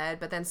in your bed.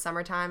 But then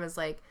summertime is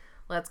like,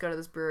 let's go to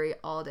this brewery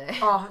all day.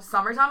 Oh,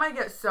 summertime I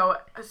get so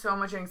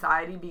much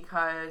anxiety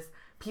because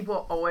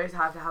people always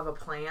have to have a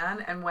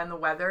plan, and when the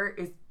weather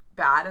is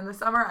bad in the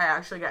summer, I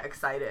actually get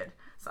excited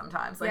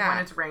sometimes. Like when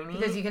it's rainy.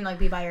 Because you can like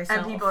be by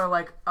yourself. And people are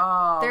like,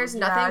 oh, there's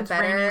nothing it's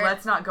better. Rainy,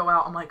 let's not go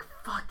out. I'm like,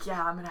 fuck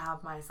yeah, I'm gonna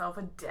have myself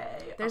a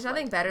day. There's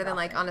nothing better than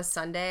like on a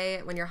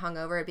Sunday when you're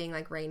hungover it being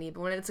like rainy,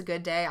 but when it's a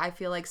good day, I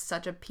feel like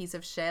such a piece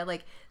of shit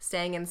like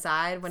staying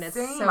inside when it's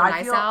so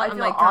nice out. I'm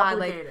like, God,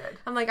 like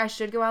I'm like I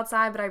should go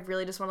outside, but I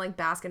really just want to like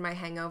bask in my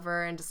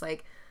hangover and just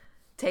like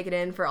take it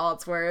in for all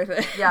it's worth.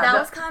 Yeah, that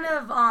was kind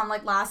of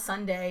like last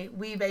Sunday.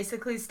 We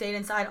basically stayed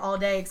inside all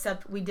day,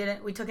 except we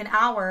took an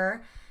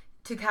hour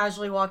to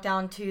casually walk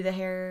down to the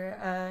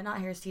not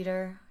Harris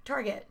Teeter,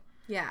 Target.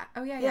 Yeah.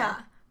 Oh yeah.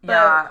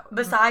 But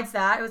besides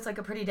that, it was like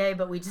a pretty day,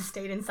 but we just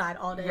stayed inside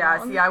all day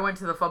long. See, I went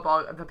to the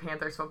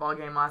Panthers football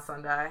game last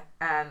Sunday,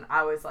 and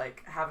I was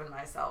like having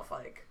myself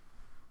like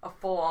a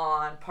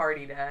full-on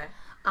party day.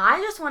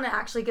 I just want to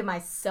actually give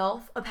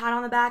myself a pat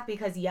on the back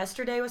because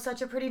yesterday was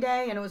such a pretty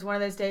day, and it was one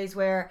of those days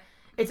where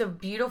it's a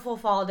beautiful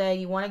fall day.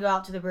 You want to go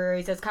out to the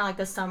breweries. It's kind of like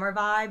the summer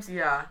vibes.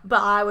 Yeah.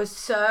 But I was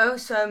so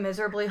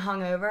miserably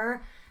hungover,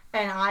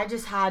 and I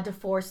just had to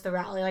force the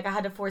rally. Like, I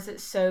had to force it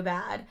so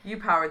bad. You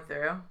powered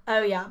through.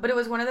 Oh, yeah. But it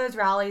was one of those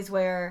rallies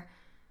where,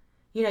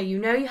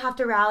 you have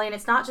to rally, and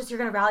it's not just you're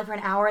going to rally for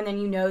an hour and then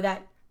you know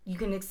that you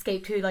can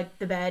escape to, like,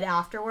 the bed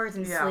afterwards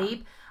and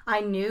sleep.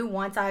 I knew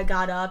once I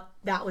got up,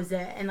 that was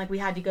it. And, like, we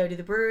had to go to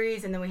the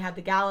breweries, and then we had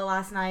the gala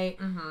last night.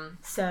 Mm-hmm.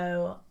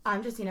 So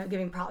I'm just,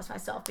 giving props to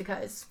myself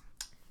because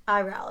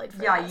I rallied for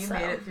that. Yeah, you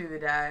made it through the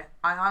day.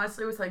 I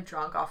honestly was, like,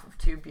 drunk off of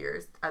 2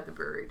 beers at the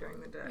brewery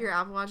during the day. Your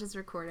Apple Watch is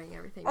recording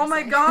everything. Oh,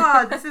 my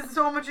God. This is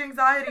so much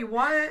anxiety.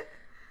 What?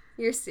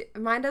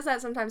 Mine does that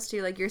sometimes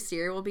too. Like your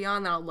Siri will be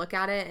on, then I'll look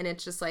at it and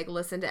it's just like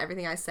listen to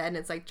everything I said and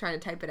it's like trying to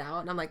type it out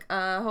and I'm like,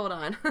 hold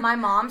on. My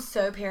mom's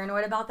so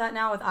paranoid about that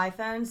now with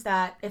iPhones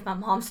that if my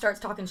mom starts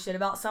talking shit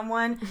about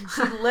someone,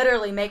 she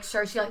literally makes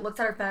sure she like looks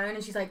at her phone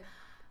and she's like,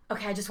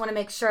 okay, I just want to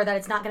make sure that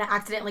it's not going to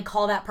accidentally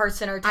call that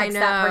person or text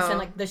that person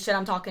like the shit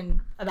I'm talking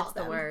about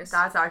them. The worst.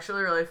 That's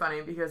actually really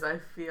funny because I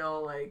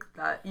feel like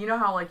that,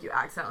 how like you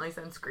accidentally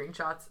send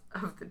screenshots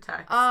of the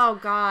text. Oh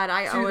God,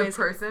 I to always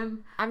the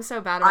person. I'm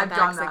so bad about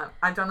that.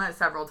 I've done that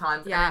several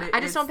times. Yeah, and I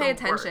just don't pay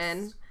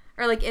attention. Worst.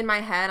 Or like in my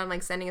head, I'm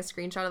like sending a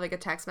screenshot of like a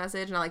text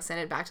message and I like send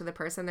it back to the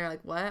person. They're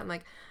like, what? I'm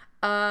like,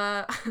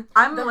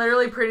 I'm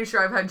literally pretty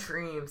sure I've had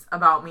dreams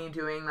about me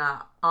doing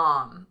that.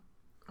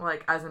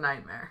 Like as a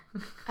nightmare.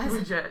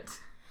 Legit.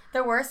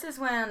 The worst is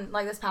when,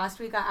 like, this past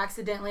week, I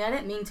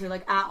didn't mean to,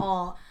 like, at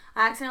all.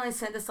 I accidentally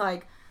sent this,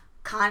 like,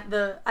 I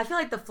feel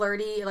like the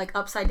flirty, like,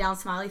 upside down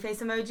smiley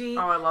face emoji.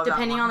 Oh, I love that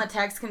depending on the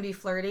text can be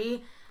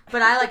flirty.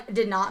 But I, like,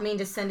 did not mean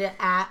to send it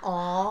at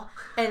all.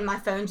 And my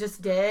phone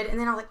just did. And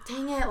then I was like,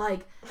 dang it,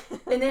 like,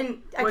 and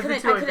then I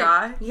couldn't.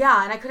 Guy?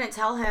 Yeah, and I couldn't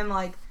tell him,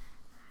 like,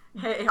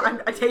 hey,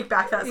 I take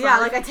back that smiley. Yeah,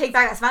 like, I take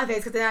back that smiley face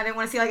because then I didn't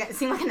want to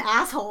seem like an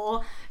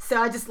asshole.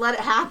 So I just let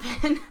it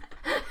happen.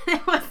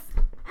 It was...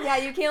 Yeah,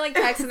 you can't like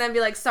text and then be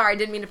like, sorry, I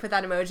didn't mean to put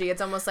that emoji.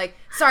 It's almost like,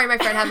 sorry, my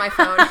friend had my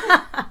phone.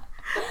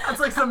 That's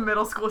like some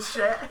middle school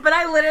shit. But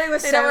I literally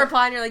was They don't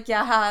reply and you're like,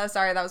 yeah,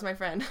 sorry, that was my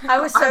friend. I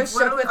was so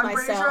shook with myself. I'm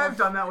pretty sure I've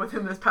done that with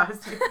him this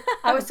past year.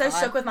 I was so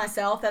shook with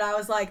myself that I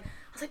was like,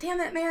 damn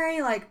it,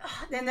 Mary. Like,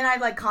 and then I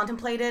like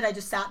contemplated. I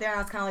just sat there and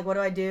I was kind of like, what do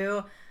I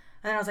do?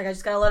 then I was like, I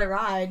just gotta let it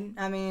ride.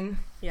 I mean,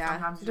 Yeah,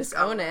 sometimes you just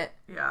gotta- own it.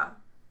 Yeah.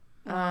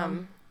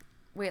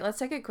 Wait, let's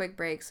take a quick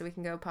break so we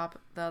can go pop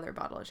the other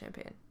bottle of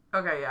champagne.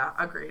 Okay, yeah,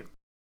 agreed.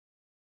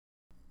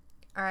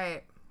 All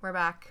right, we're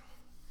back.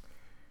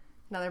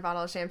 Another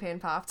bottle of champagne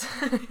popped.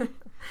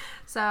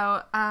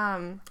 So,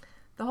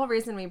 the whole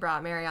reason we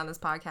brought Mary on this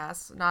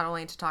podcast, not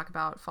only to talk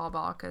about fall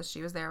ball because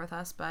she was there with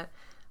us, but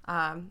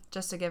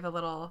just to give a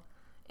little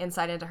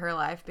insight into her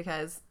life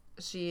because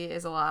she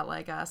is a lot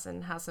like us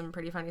and has some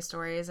pretty funny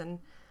stories, and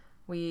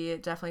we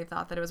definitely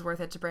thought that it was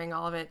worth it to bring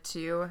all of it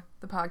to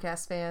the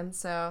podcast fans.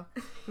 So,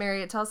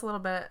 Mary, tell us a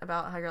little bit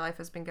about how your life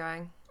has been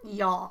going.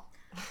 y'all,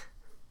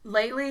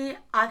 lately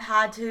I've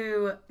had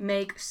to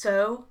make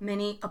so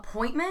many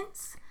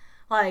appointments.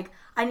 Like,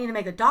 I need to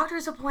make a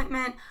doctor's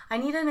appointment. I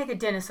need to make a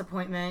dentist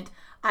appointment.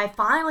 I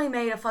finally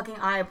made a fucking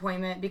eye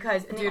appointment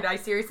because... Dude,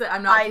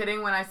 I'm not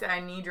kidding when I say I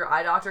need your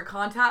eye doctor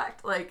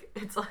contact. Like,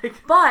 it's like,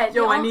 But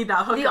yo, I need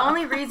that hookup. The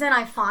only reason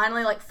I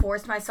finally, like,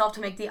 forced myself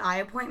to make the eye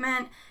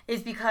appointment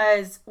is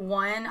because,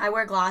 one, I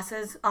wear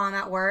glasses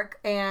at work,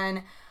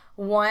 and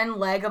one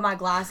leg of my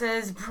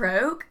glasses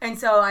broke, and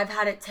so I've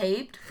had it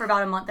taped for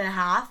about a month and a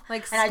half.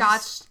 Like and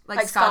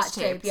scotch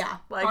tape, taped. yeah,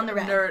 like on the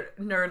red.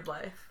 nerd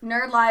life.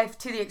 Nerd life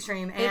to the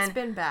extreme. And It's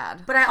been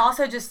bad. But I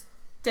also just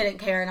didn't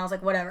care, and I was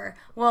like, whatever.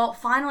 Well,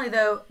 finally,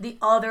 though, the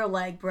other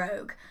leg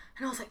broke.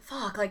 And I was like,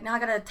 fuck, like, now I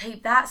gotta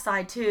tape that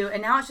side, too.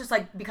 And now it's just,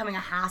 like, becoming a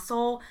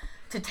hassle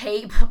to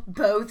tape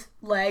both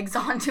legs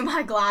onto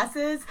my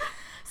glasses.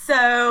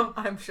 So...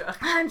 I'm shook.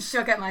 I'm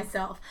shook at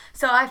myself.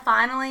 So I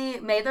finally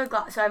made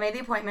I made the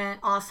appointment.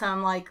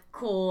 Awesome, like,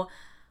 cool.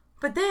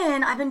 But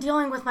then I've been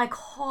dealing with my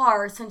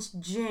car since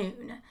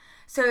June.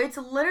 So it's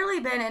literally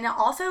been, and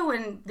also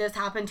when this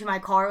happened to my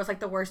car, it was like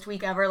the worst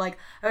week ever. Like,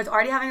 I was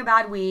already having a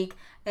bad week,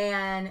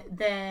 and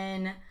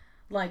then,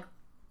 like,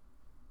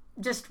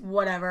 just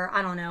whatever.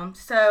 I don't know.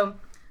 So,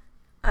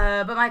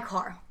 but my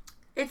car,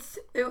 it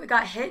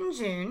got hit in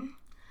June.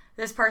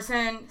 This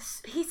person,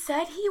 he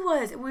said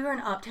we were in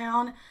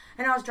Uptown,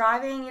 and I was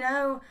driving, you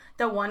know,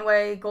 the one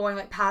way going,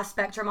 like, past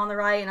Spectrum on the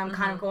right, and I'm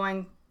kind of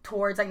going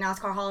towards, like,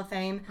 NASCAR Hall of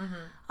Fame.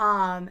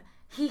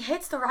 He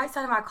hits the right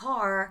side of my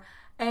car,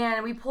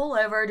 and we pull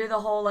over, do the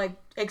whole, like,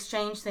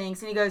 exchange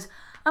things, and he goes,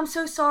 I'm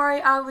so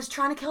sorry, I was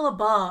trying to kill a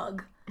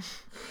bug.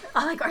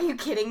 I'm like, are you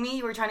kidding me?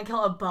 You were trying to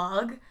kill a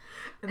bug?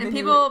 And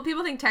people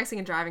think texting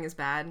and driving is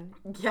bad.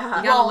 Yeah.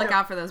 You gotta look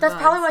out for those That's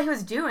bugs. probably what he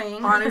was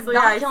doing. Honestly,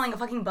 not killing a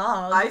fucking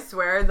bug. I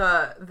swear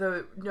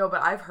no,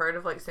 but I've heard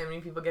of, like, so many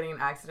people getting in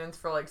accidents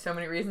for, like, so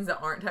many reasons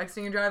that aren't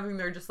texting and driving.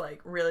 They're just,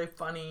 like, really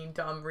funny,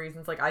 dumb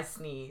reasons. Like, I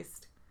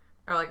sneezed.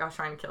 Or, like, I was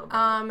trying to kill a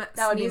bug.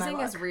 That would be my Sneezing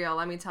luck. is real,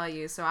 let me tell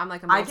you. So I'm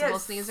like a I multiple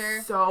get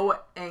sneezer. so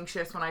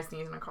anxious when I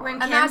sneeze in a car. When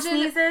Kim Imagine-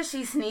 sneezes,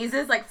 she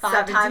sneezes like 5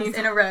 17 times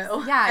in a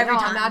row. Yeah, every no,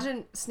 time.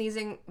 imagine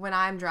sneezing when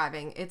I'm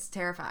driving. It's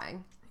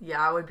terrifying.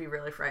 Yeah, I would be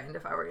really frightened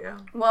if I were you.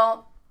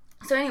 Well,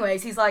 so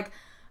anyways, he's like,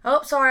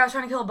 oh, sorry, I was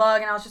trying to kill a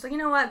bug. And I was just like, you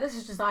know what? This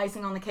is just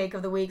icing on the cake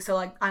of the week. So,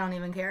 like, I don't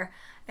even care.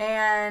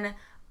 And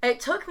it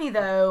took me,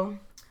 though,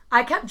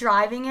 I kept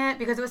driving it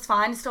because it was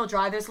fine to still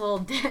drive this little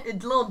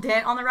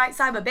dent on the right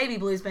side. But Baby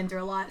Blue's been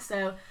through a lot.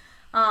 So,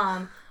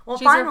 well,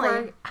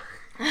 finally.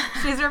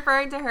 She's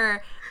referring to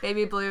her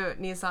baby blue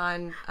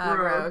Nissan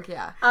Rogue.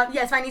 Yeah.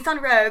 Yes, my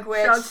Nissan Rogue,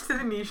 which... Shouts to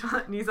the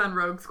Nissan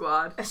Rogue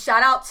squad. A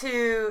shout out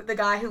to the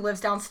guy who lives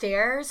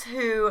downstairs,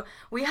 who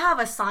we have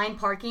assigned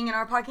parking in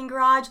our parking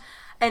garage,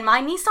 and my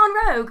Nissan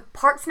Rogue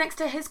parks next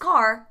to his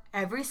car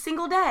every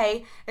single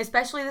day,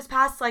 especially this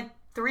past, like,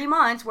 3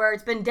 months where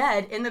it's been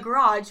dead in the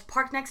garage,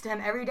 parked next to him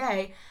every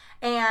day.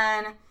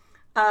 And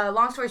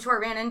long story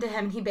short, ran into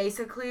him, and he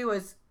basically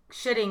was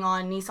shitting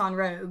on Nissan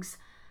Rogues.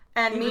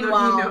 And Even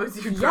meanwhile, though he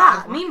knows you yeah,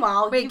 drive one.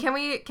 meanwhile, Wait, can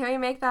we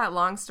make that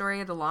long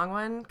story the long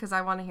one? Because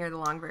I want to hear the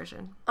long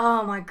version.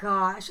 oh my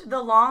gosh.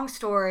 The long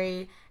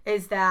story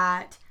is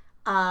that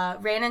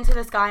ran into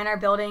this guy in our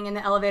building in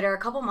the elevator a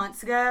couple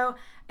months ago,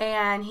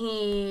 and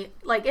he,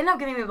 like, ended up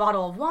giving me a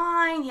bottle of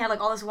wine. He had,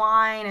 like, all this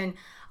wine, and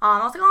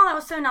I was like, oh, that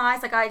was so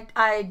nice. Like,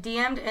 I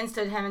DM'd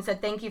Insta'd him and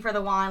said, thank you for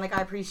the wine. Like,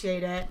 I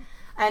appreciate it.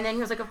 And then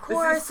he was like, of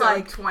course, This is so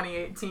like,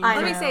 2018. I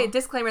Let me know. say,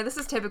 disclaimer, this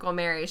is typical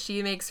Mary.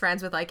 She makes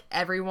friends with, like,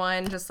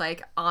 everyone just,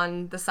 like,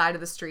 on the side of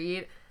the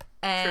street.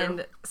 And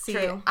True. see,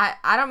 True.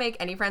 I don't make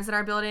any friends in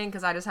our building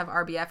because I just have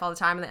RBF all the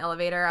time in the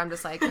elevator. I'm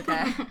just like,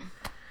 okay.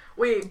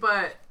 Wait,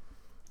 but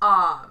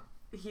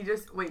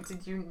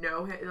did you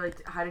know him?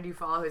 Like, how did you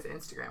follow his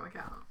Instagram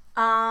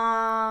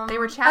account? They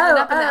were chatting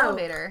up in the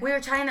elevator. We were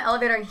chatting in the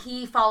elevator, and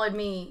he followed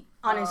me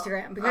on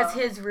Instagram because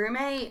his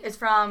roommate is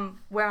from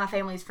where my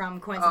family's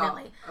from,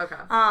 coincidentally. Okay.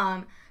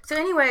 So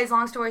anyways,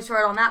 long story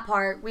short on that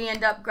part, we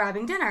end up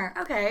grabbing dinner.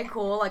 Okay,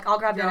 cool. Like, I'll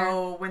grab dinner.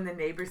 No, when the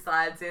neighbor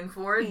slides in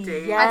for a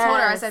date Yeah. I told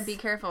her, I Yes. said, be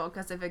careful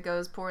because if it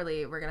goes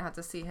poorly, we're going to have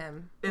to see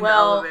him. in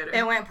Well, the elevator.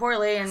 it went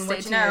poorly, and Stay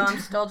what you know, tuned. I'm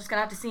still just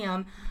gonna have to see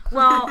him.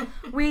 Well,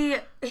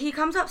 he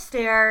comes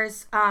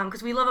upstairs,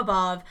 because we live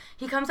above.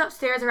 He comes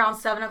upstairs around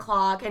 7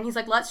 o'clock, and he's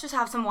like, let's just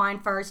have some wine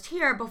first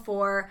here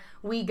before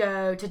we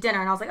go to dinner.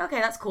 And I was like, okay,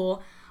 that's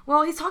cool.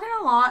 Well, he's talking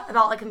a lot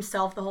about, like,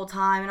 himself the whole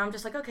time, and I'm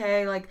just like,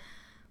 okay, like,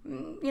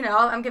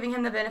 I'm giving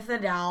him the benefit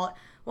of the doubt.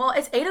 Well,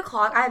 it's 8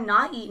 o'clock. I have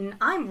not eaten.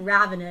 I'm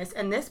ravenous,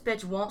 and this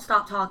bitch won't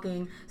stop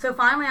talking. So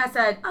finally I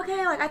said,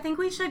 okay, I think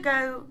we should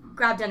go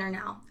grab dinner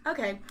now.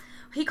 Okay.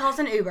 He calls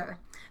an Uber.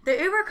 The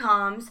Uber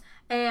comes,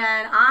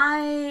 and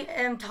I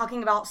am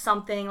talking about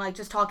something,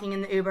 just talking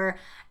in the Uber,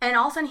 and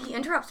all of a sudden he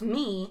interrupts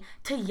me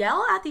to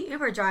yell at the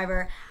Uber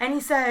driver, and he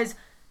says,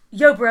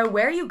 yo, bro,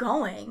 where are you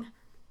going?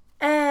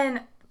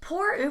 And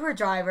poor Uber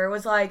driver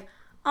was like,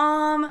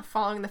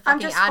 following the fucking I'm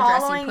just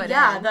address following, you put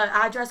in. the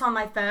address on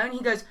my phone.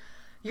 He goes,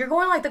 you're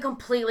going the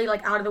completely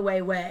out of the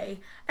way.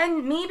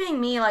 And me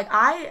being me,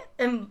 I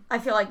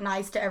feel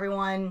nice to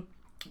everyone,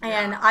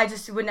 and I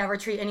just would never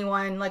treat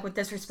anyone with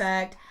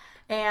disrespect.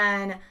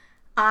 And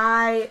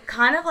I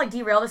kind of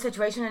derailed the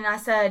situation, and I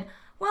said,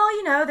 well,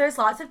 there's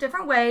lots of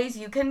different ways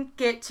you can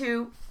get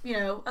to,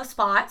 a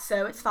spot,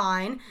 so it's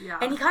fine. Yeah.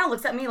 And he kind of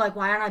looks at me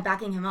why aren't I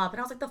backing him up? And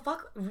I was like, the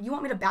fuck? You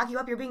want me to back you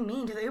up? You're being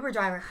mean to the Uber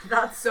driver.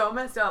 That's so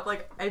messed up.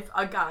 If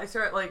a guy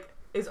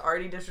is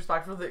already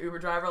disrespectful to the Uber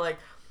driver,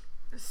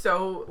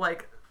 so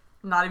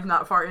not even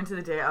that far into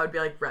the day, I would be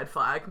red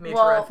flag, major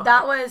red flag.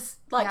 That was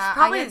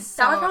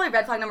probably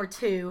red flag number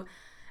 2.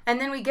 And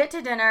then we get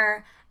to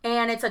dinner,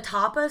 and it's a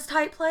tapas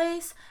type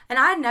place, and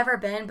I had never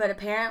been, but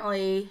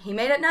apparently he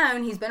made it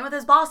known he's been with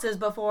his bosses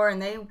before, and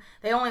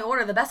they only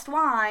order the best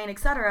wine,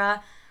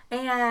 etc.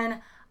 And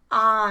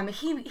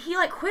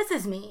he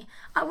quizzes me.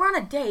 We're on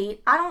a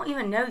date. I don't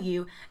even know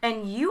you,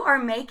 and you are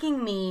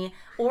making me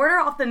order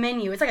off the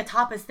menu. It's a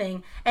tapas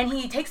thing, and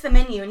he takes the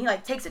menu and he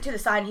takes it to the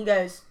side, and he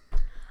goes,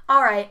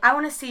 all right, I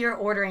want to see your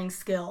ordering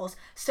skills,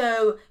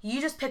 so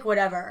you just pick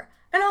whatever.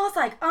 And I was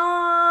like,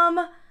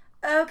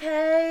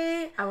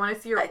 okay. I want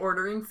to see your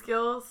ordering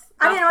skills.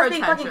 I mean, I was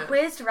being fucking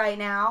quizzed right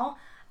now.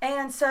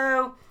 And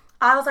so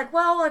I was like,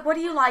 well, what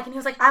do you like? And he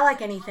was like, I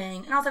like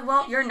anything. And I was like,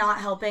 well, you're not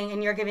helping,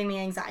 and you're giving me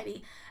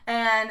anxiety.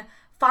 And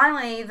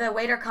finally, the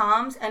waiter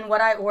comes, and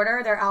what I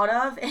order, they're out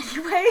of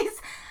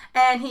anyways.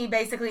 And he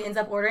basically ends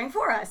up ordering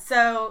for us.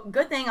 So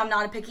good thing I'm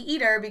not a picky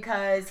eater,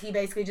 because he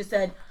basically just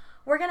said,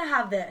 we're going to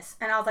have this.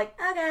 And I was like,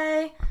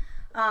 okay.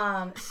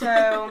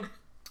 So...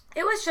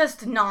 It was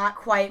just not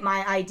quite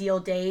my ideal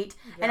date.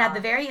 Yeah. And at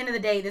the very end of the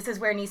day, this is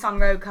where Nissan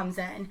Rogue comes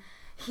in.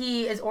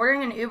 He is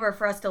ordering an Uber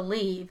for us to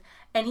leave.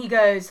 And he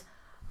goes,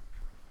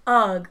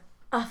 ugh,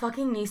 a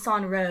fucking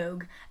Nissan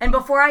Rogue. And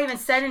before I even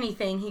said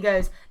anything, he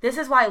goes, this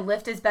is why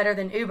Lyft is better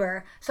than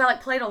Uber. So I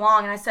played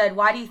along, and I said,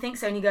 why do you think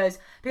so? And he goes,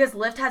 because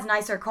Lyft has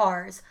nicer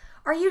cars.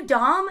 Are you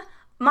dumb?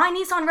 My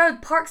Nissan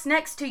Rogue parks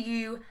next to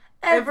you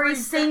every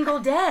single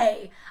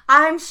day.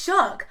 I'm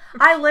shook.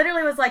 I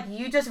literally was like,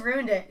 you just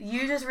ruined it.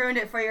 You just ruined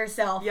it for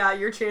yourself. Yeah,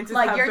 your chances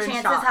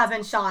have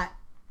been shot.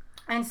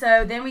 And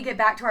so then we get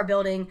back to our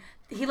building.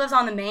 He lives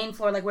on the main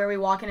floor, where we're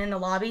walking in the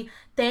lobby.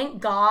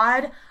 Thank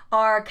God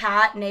our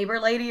cat neighbor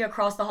lady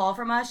across the hall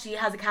from us, she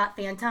has a cat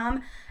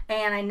Phantom,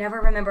 and I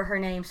never remember her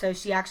name, so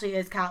she actually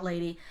is Cat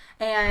Lady.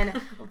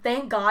 And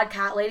thank God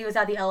Cat Lady was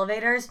at the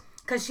elevators,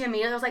 because she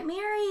immediately was like,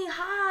 Mary,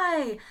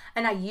 hi.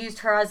 And I used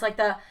her as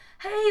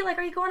hey,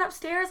 are you going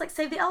upstairs?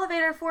 Save the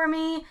elevator for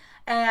me.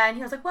 And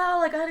he was like,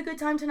 well, I had a good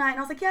time tonight. And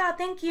I was like, yeah,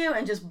 thank you.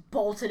 And just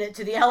bolted it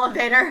to the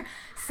elevator.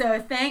 So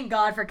thank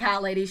God for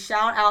Cat Lady.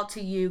 Shout out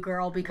to you,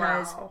 girl,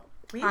 because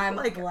I'm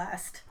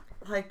blessed.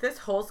 This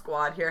whole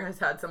squad here has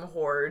had some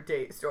horror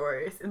date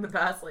stories in the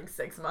past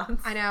 6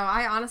 months. I know.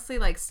 I honestly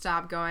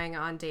stopped going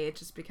on dates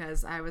just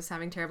because I was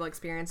having terrible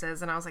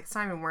experiences, and I was like, it's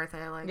not even worth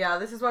it. Yeah,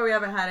 this is why we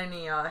haven't had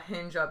any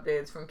Hinge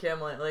updates from Kim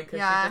lately,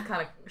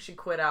 because she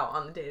quit out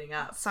on the dating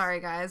app. Sorry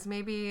guys,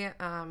 maybe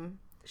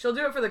she'll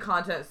do it for the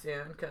content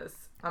soon, because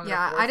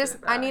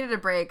I needed a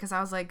break, because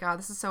I was like, God,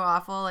 this is so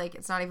awful.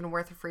 It's not even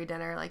worth a free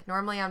dinner.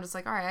 Normally I'm just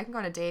all right, I can go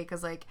on a date,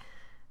 because at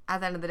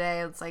the end of the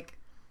day it's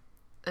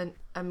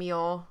a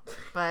meal,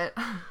 but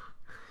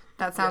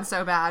that sounds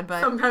so bad,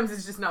 but sometimes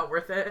it's just not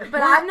worth it.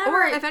 But I've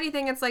never, or if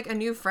anything, it's a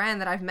new friend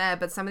that I've met,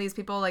 but some of these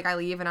people, I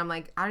leave and I'm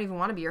like, I don't even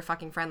want to be your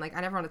fucking friend.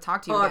 I never want to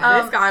talk to you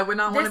again. This guy would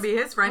not want to be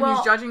his friend.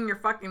 He's judging your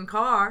fucking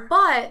car.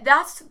 But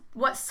that's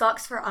what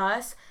sucks for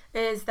us,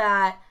 is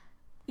that,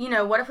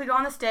 what if we go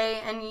on this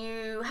date and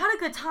you had a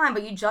good time,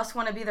 but you just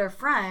want to be their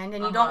friend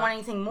and you don't want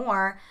anything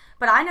more.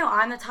 But I know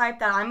I'm the type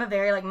that I'm a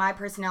very, my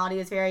personality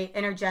is very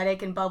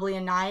energetic and bubbly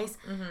and nice.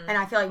 Mm-hmm. And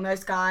I feel like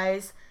most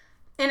guys,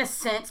 in a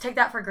sense, take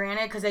that for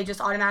granted, because they just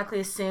automatically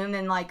assume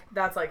then,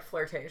 that's,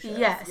 flirtatious.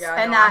 Yes. Yeah,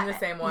 and I'm the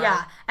same way.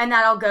 Yeah. And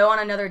that I'll go on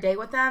another date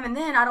with them, and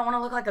then I don't want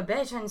to look like a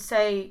bitch and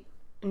say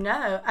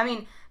no. I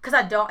mean, because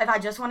if I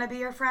just want to be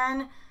your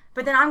friend,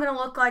 but then I'm going to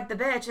look like the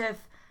bitch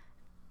if,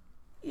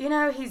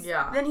 then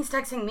he's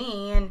texting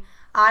me, and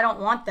I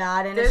don't want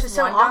that, and it's just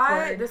so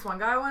awkward. This one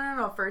guy I went on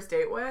a first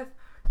date with,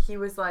 he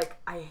was like,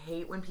 I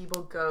hate when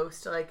people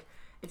ghost.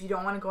 If you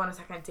don't want to go on a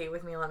second date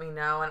with me, let me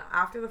know. And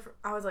after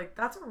I was like,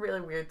 that's a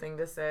really weird thing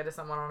to say to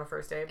someone on a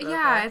first date.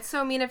 Yeah, it's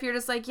so mean if you're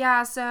just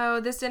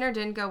so this dinner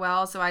didn't go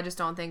well, so I just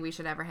don't think we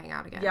should ever hang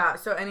out again. Yeah,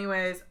 so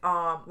anyways,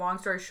 long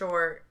story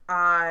short,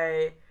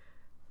 I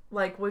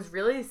was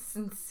really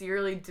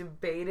sincerely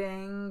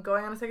debating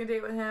going on a second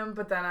date with him,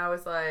 but then I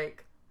was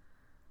like,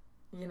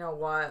 you know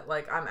what,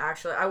 like,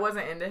 I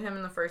wasn't into him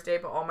in the first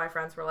date, but all my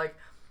friends were like,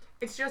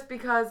 it's just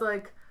because,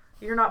 like,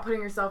 you're not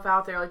putting yourself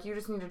out there. Like, you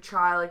just need to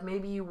try. Like,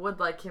 maybe you would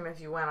like him if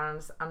you went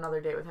on another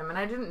date with him. And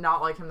I didn't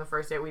not like him the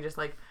first date. We just,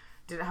 like,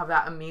 didn't have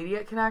that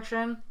immediate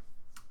connection.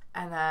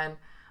 And then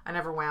I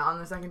never went on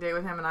the second date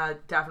with him, and I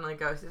definitely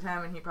ghosted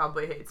him, and he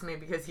probably hates me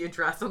because he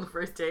addressed on the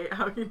first date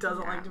how he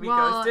doesn't like to be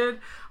ghosted.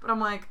 But I'm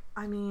like,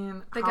 I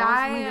mean, how am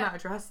I going to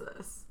address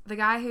this? The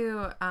guy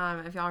who,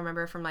 if y'all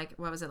remember from, like,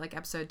 what was it, like,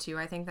 episode 2,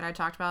 I think, that I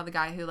talked about, the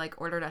guy who,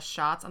 like, ordered us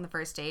shots on the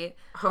first date.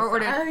 He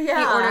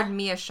ordered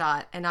me a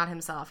shot and not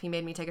himself. He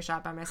made me take a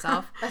shot by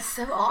myself. That's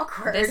so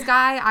awkward. This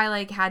guy, I,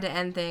 like, had to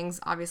end things,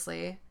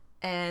 obviously,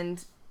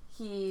 and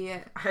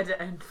I had to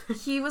end.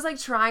 He was, like,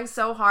 trying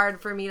so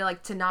hard for me to,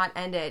 like, to not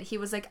end it. He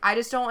was like, I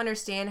just don't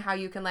understand how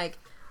you can, like...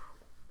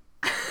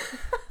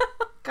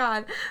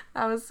 God,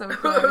 that was so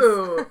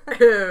close.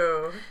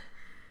 Ew.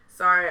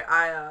 Sorry,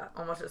 I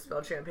almost just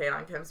spilled champagne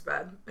on Kim's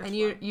bed. And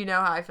you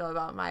know how I feel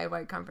about my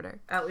white comforter.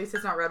 At least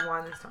it's not red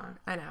wine this time.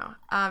 I know.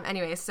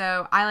 Anyway,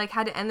 so I, like,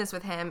 had to end this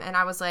with him, and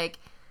I was like,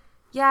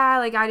 yeah,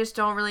 like, I just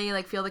don't really,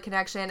 like, feel the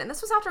connection. And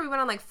this was after we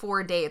went on, like,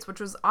 4 dates,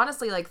 which was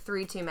honestly, like,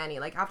 3 too many.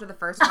 Like, after the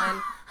first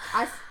one,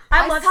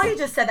 I love how you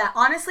just said that.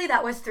 Honestly,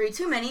 that was 3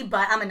 too many,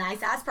 but I'm a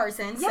nice-ass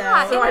person, so...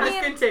 Yeah, so I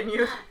just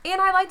continue. And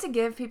I like to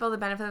give people the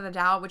benefit of the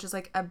doubt, which is,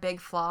 like, a big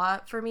flaw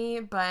for me,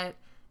 but...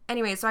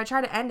 Anyway, so I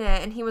tried to end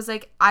it, and he was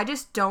like, I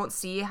just don't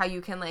see how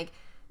you can, like,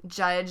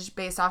 judge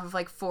based off of,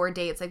 like, 4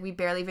 dates. Like, we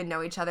barely even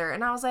know each other.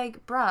 And I was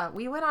like, bruh,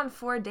 we went on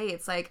 4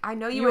 dates. Like, I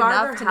know you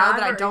enough to know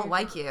that I don't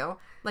like you.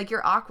 Like,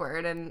 you're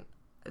awkward, and...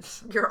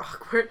 You're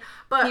awkward.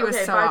 But, he was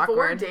so by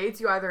awkward. 4 dates,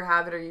 you either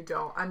have it or you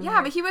don't. I mean...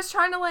 Yeah, but he was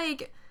trying to,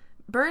 like,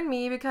 burn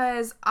me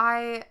because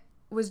I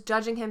was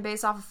judging him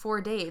based off of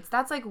 4 dates.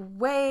 That's, like,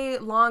 way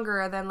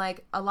longer than,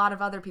 like, a lot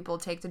of other people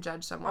take to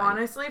judge someone.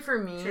 Honestly, for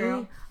me...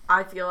 True.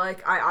 I feel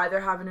like I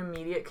either have an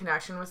immediate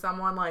connection with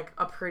someone, like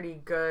a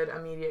pretty good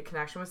immediate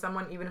connection with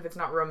someone, even if it's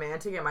not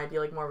romantic, it might be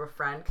like more of a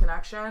friend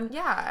connection.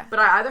 Yeah. But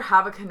I either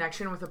have a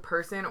connection with a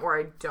person or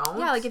I don't.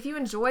 Yeah, like if you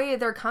enjoy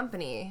their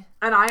company.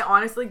 And I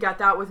honestly get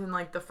that within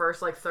like the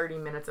first like 30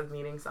 minutes of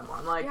meeting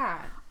someone. Like,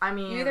 yeah. I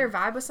mean, you either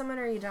vibe with someone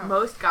or you don't.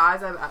 Most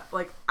guys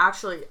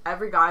actually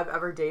every guy I've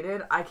ever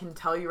dated, I can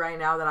tell you right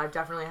now that I've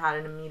definitely had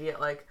an immediate,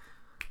 like,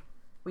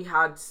 we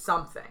had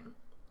something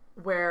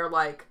where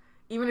like,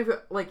 even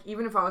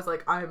if I was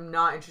like, I'm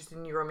not interested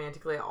in you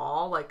romantically at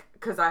all, like,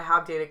 because I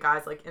have dated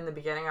guys, like, in the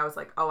beginning, I was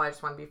like, oh, I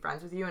just want to be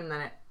friends with you, and then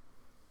it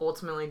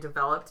ultimately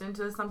developed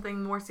into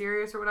something more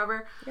serious or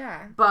whatever.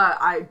 Yeah. But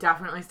I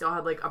definitely still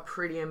had, like, a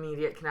pretty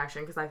immediate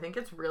connection, because I think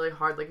it's really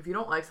hard, like, if you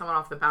don't like someone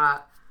off the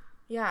bat,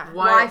 yeah,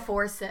 why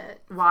force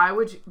it? Why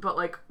would you, but,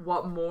 like,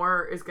 what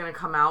more is going to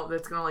come out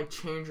that's going to, like,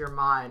 change your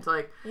mind?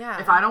 Like, yeah.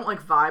 If I don't,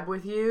 like, vibe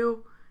with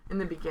you in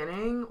the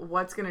beginning,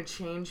 what's gonna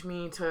change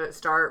me to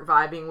start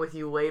vibing with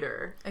you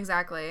later?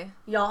 Exactly.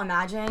 Y'all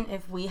imagine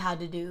if we had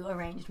to do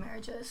arranged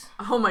marriages.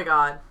 Oh my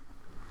god.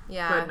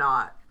 Yeah. Could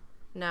not.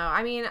 No,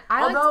 I mean,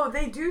 although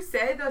they do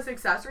say the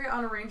success rate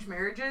on arranged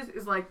marriages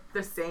is like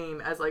the same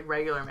as like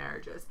regular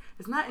marriages.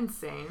 Isn't that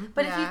insane?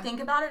 But if you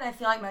think about it, I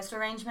feel like most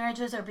arranged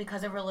marriages are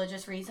because of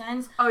religious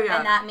reasons. Oh yeah.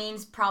 And that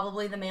means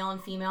probably the male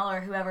and female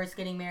or whoever's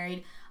getting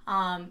married,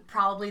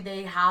 probably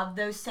they have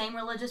those same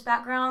religious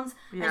backgrounds.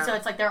 Yeah. And so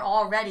it's like they're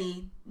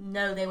already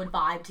know they would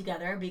vibe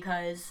together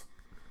because...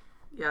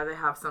 Yeah, they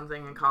have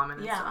something in common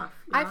and stuff.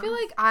 You know? I feel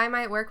like I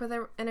might work with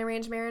an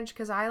arranged marriage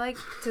because I like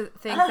to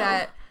think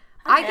that...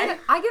 Okay.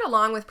 I get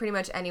along with pretty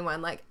much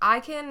anyone. Like, I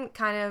can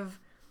kind of,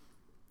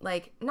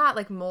 like, not,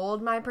 like,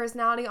 mold my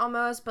personality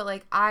almost, but,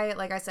 like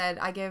I said,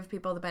 I give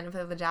people the benefit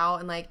of the doubt,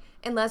 and, like,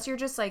 unless you're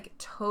just, like,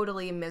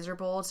 totally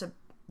miserable to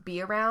be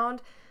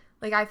around,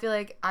 like, I feel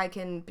like I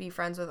can be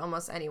friends with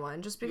almost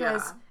anyone, just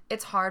because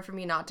it's hard for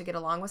me not to get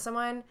along with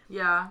someone.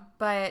 Yeah.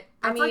 But,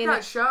 That's like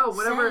that show,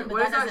 whatever,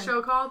 what is that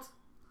show called?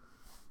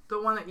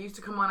 The one that used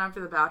to come on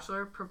after The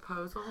Bachelor,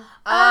 Proposal?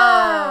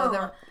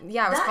 Oh! It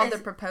was called The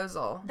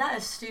Proposal. That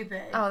is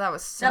stupid. Oh, that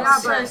was so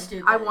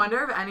stupid. I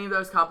wonder if any of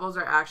those couples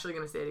are actually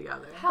going to stay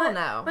together. Hell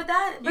no. But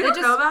that... You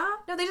don't know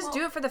that? No, they just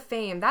do it for the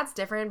fame. That's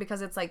different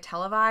because it's, like,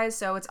 televised,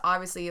 so it's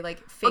obviously,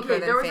 like, faker than fake.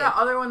 Okay, there was that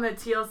other one that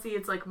TLC,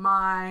 it's like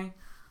my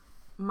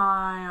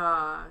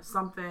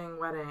something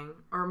wedding.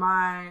 Or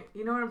my...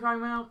 You know what I'm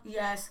talking about?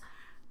 Yes.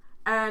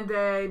 And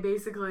they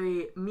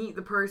basically meet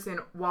the person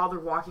while they're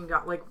walking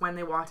down, like when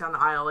they walk down the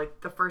aisle. Like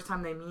the first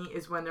time they meet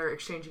is when they're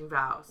exchanging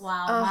vows.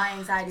 Wow, my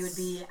anxiety would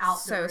be out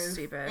the roof. So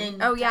stupid.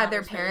 Oh yeah,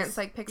 their parents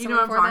like pick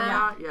someone for them. You know what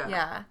I'm talking about?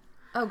 Yeah.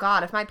 Oh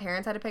god, if my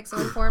parents had to pick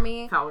someone for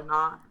me, that would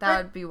not.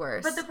 That would be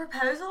worse. But The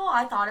Proposal,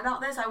 I thought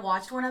about this. I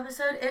watched one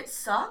episode. It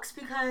sucks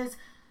because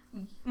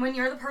when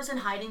you're the person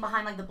hiding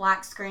behind like the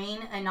black screen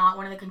and not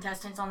one of the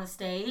contestants on the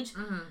stage.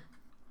 Mm-hmm.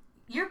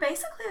 You're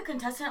basically a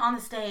contestant on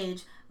the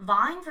stage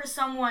vying for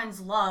someone's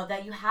love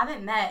that you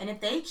haven't met. And if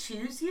they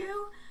choose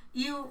you,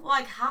 you,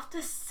 like, have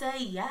to say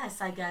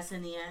yes, I guess,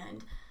 in the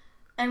end.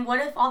 And what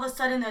if all of a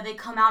sudden, though, they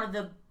come out of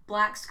the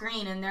black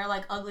screen and they're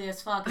like ugly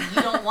as fuck and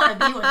you don't want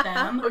to be with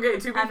them. Okay,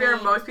 to be fair,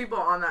 most people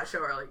on that show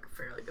are like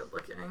fairly good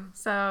looking.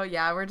 So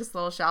yeah, we're just a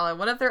little shallow.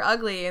 What if they're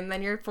ugly and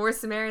then you're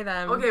forced to marry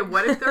them? Okay,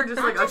 what if they're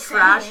just like a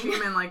trash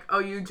human? Like, oh,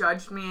 you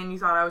judged me and you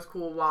thought I was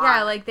cool. Why?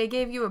 Yeah, like they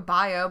gave you a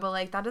bio, but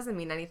like that doesn't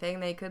mean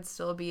anything. They could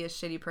still be a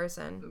shitty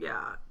person.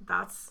 Yeah,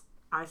 that's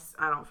I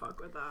don't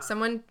fuck with that.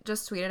 Someone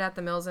just tweeted at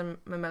the Mills and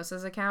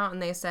Mimosas account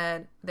and they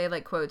said they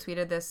like quote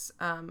tweeted this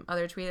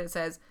other tweet that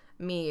says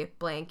me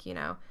blank, you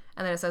know.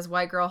 And then it says,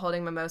 white girl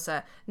holding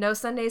mimosa. No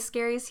Sunday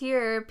scaries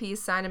here.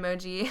 Peace sign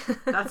emoji.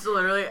 That's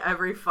literally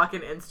every fucking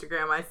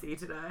Instagram I see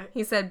today.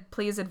 He said,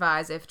 please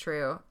advise if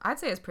true. I'd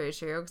say it's pretty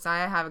true because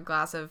I have a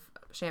glass of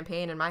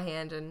champagne in my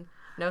hand and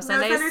no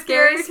Sunday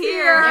scaries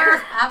here.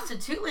 There's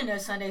absolutely no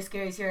Sunday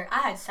scaries here. I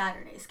had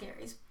Saturday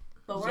scaries.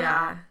 But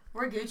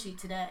we're Gucci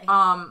today.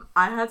 I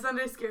had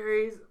Sunday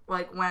scaries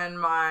like when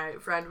my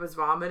friend was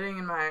vomiting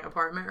in my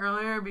apartment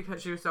earlier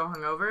because she was so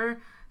hungover.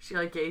 She,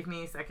 like, gave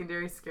me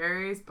secondary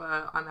scaries,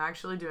 but I'm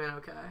actually doing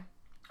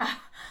okay.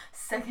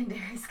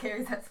 Secondary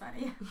scaries, that's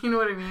funny. You know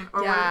what I mean?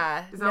 Or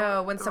yeah.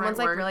 No, when someone's,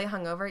 like, really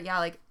hungover, yeah,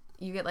 like,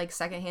 you get, like,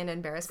 secondhand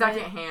embarrassment.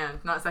 Secondhand,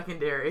 not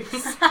secondary.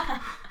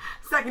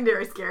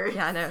 Secondary scaries.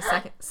 Yeah, no,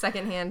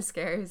 secondhand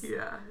scaries.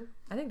 Yeah.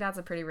 I think that's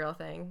a pretty real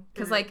thing.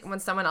 Because, like, when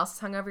someone else is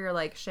hungover, you're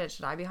like, shit,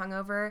 should I be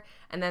hungover?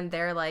 And then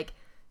they're, like...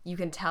 You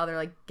can tell they're,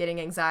 like,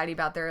 getting anxiety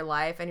about their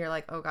life, and you're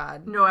like, oh,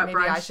 God, no, maybe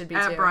brunch, I should be,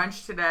 at too.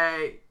 Brunch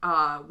today,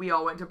 we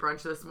all went to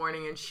brunch this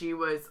morning, and she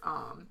was,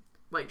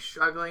 like,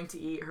 struggling to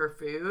eat her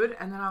food,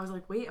 and then I was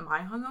like, wait, am I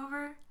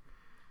hungover?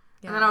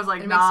 Yeah. And then I was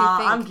like, nah,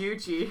 I'm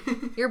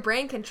Gucci. Your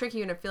brain can trick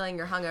you into feeling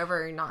you're hungover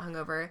or you're not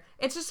hungover.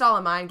 It's just all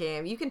a mind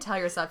game. You can tell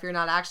yourself you're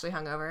not actually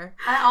hungover.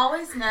 I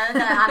always know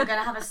that I'm going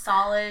to have a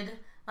solid,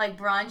 like,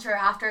 brunch or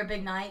after a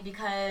big night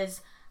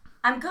because...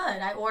 I'm good.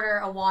 I order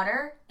a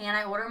water, and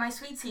I order my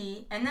sweet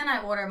tea, and then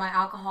I order my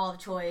alcohol of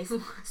choice.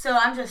 So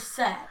I'm just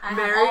set. I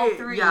have all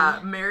three.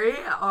 Yeah, Mary,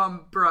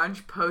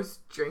 brunch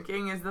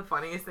post-drinking is the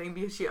funniest thing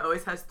because she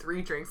always has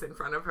 3 drinks in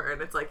front of her, and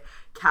it's like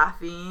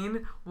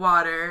caffeine,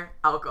 water,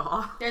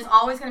 alcohol. There's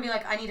always going to be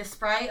like, I need a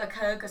Sprite, a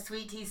Coke, a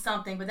sweet tea,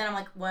 something. But then I'm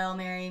like, well,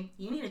 Mary,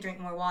 you need to drink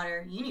more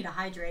water. You need to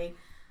hydrate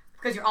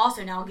because you're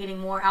also now getting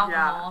more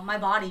alcohol. Yeah. My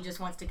body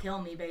just wants to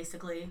kill me,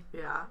 basically.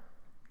 Yeah.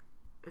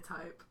 It's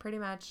hype. Pretty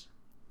much.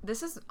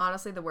 This is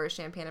honestly the worst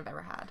champagne I've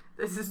ever had.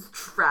 This is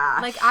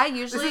trash. Like, I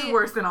usually... This is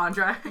worse than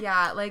Andre.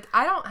 Yeah, like,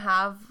 I don't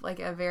have,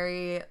 like, a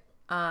very,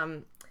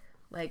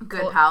 like...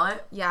 Good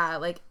palate? Yeah,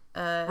 like,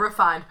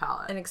 refined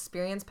palate. An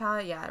experienced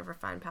palate? Yeah, a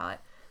refined palate.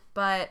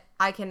 But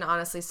I can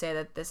honestly say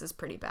that this is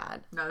pretty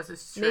bad. No, this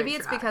is straight Maybe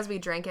it's trash. Because we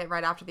drank it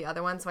right after the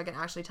other one, so I can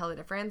actually tell the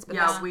difference. But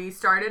yeah, we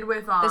started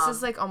with... this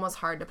is, like, almost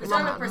hard to put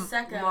down.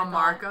 Prosecco. La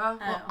Marca.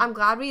 Well, I'm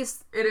glad we... It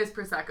is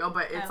Prosecco,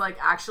 but it's, like,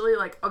 actually,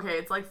 like... Okay,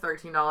 it's, like,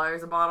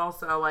 $13 a bottle,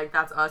 so, like,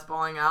 that's us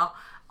balling out.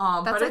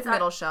 That's, but like, it's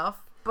middle shelf.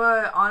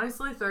 But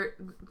honestly,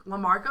 La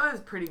Marca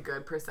is pretty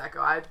good Prosecco.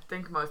 I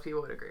think most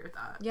people would agree with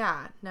that.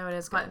 Yeah, no, it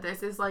is good. But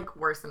this is, like,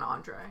 worse than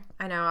Andre.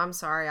 I know, I'm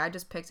sorry. I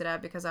just picked it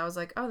up because I was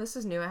like, oh, this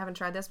is new. I haven't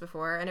tried this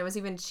before. And it was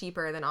even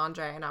cheaper than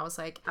Andre. And I was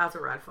like... That's a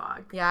red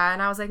flag. Yeah,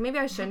 and I was like, maybe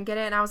I shouldn't get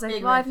it. And I was like,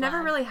 Big well, I've red never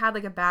flag. really had,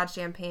 like, a bad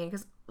champagne.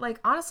 Because, like,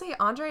 honestly,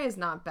 Andre is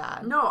not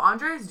bad. No,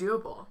 Andre is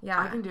doable. Yeah.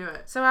 I can do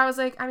it. So I was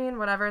like, I mean,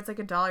 whatever. It's, like,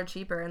 $1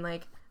 cheaper. And,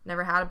 like...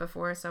 Never had it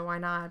before, so why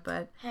not?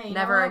 But hey,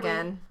 never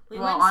again.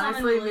 Well,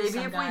 honestly, maybe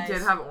if we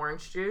did have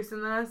orange juice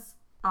in this,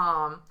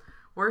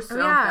 we're so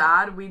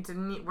bad.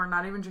 We're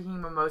not even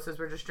drinking mimosas.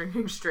 We're just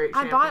drinking straight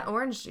champagne. I bought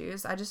orange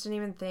juice. I just didn't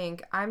even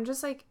think. I'm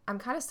just like, I'm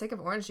kind of sick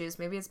of orange juice.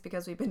 Maybe it's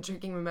because we've been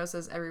drinking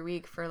mimosas every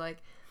week for like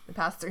the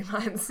past 3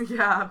 months.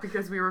 Yeah,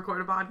 because we record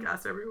a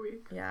podcast every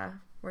week. Yeah,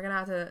 we're gonna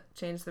have to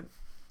change the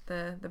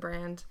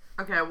brand.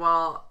 Okay,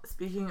 well,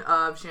 speaking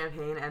of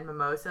champagne and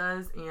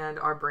mimosas and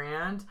our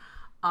brand.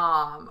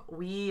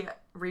 We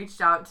reached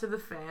out to the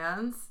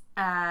fans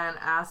and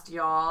asked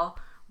y'all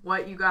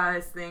what you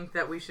guys think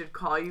that we should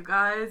call you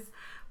guys.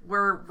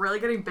 We're really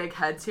getting big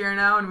heads here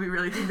now, and we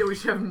really think that we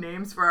should have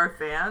names for our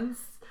fans.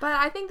 But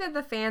I think that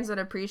the fans would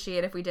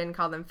appreciate if we didn't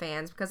call them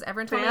fans because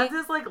everyone told fans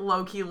is like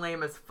low-key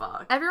lame as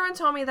fuck. Everyone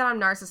told me that I'm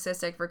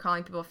narcissistic for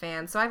calling people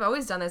fans, so I've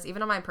always done this,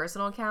 even on my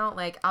personal account.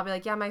 Like, I'll be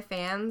like, yeah, my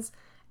fans...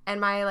 And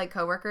my, like,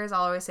 coworkers,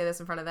 I'll always say this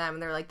in front of them,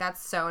 and they're like,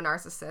 that's so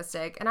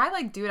narcissistic. And I,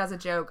 like, do it as a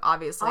joke,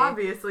 obviously.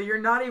 Obviously. You're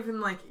not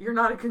even, like, you're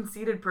not a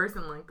conceited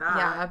person like that.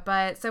 Yeah,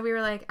 but, so we were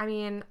like, I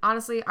mean,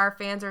 honestly, our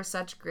fans are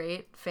such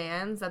great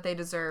fans that they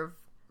deserve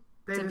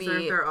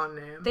their own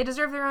name. They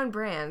deserve their own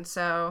brand,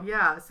 so.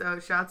 Yeah, so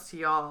shouts to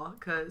y'all,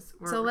 because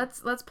we're... So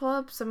let's pull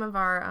up some of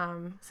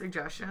our,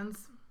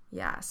 suggestions.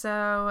 Yeah,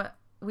 so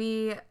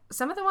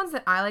some of the ones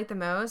that I like the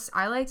most,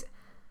 I liked...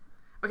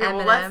 Okay,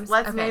 M&Ms. well,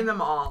 let's name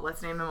them all.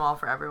 Let's name them all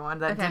for everyone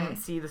that didn't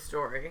see the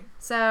story.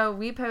 So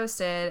we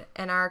posted,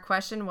 and our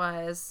question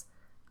was,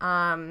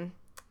 well,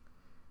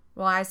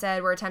 I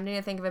said, we're attempting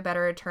to think of a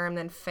better term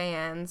than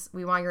fans.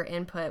 We want your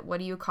input. What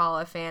do you call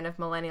a fan of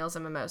millennials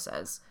and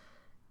mimosas?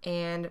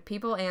 And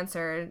people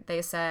answered.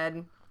 They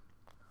said,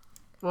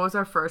 What was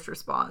our first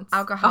response?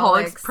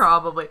 Alcoholics.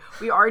 Probably.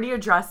 We already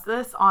addressed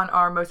this on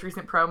our most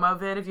recent promo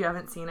vid. If you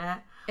haven't seen it,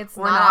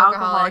 We're not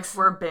alcoholics.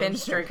 We're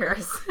binge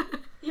drinkers.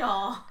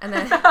 Y'all. And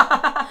then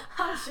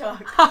I'm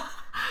shocked.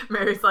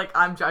 Mary's like,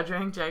 I'm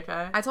judging,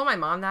 JK. I told my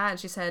mom that, and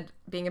she said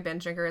being a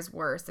binge drinker is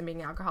worse than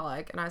being an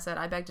alcoholic. And I said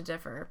I beg to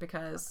differ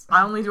because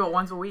I only do it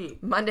once a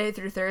week. Monday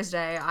through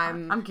Thursday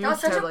I'm goofy.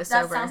 totally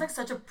sober. That sounds like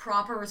such a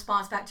proper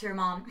response back to your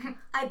mom.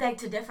 I beg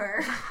to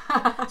differ.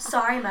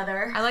 Sorry,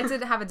 mother. I like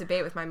to have a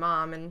debate with my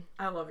mom, and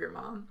I love your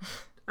mom.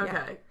 Okay.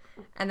 Yeah.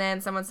 And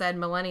then someone said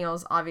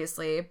millennials,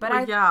 obviously, but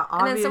Well, yeah,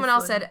 and then someone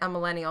else obviously. said a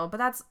millennial, but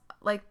that's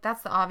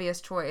the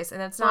obvious choice,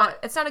 and it's Well,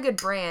 not a good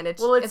brand.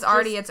 It's Well, it's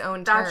already just- its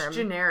own term. That's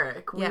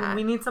generic. Yeah.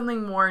 We need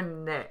something more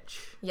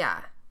niche.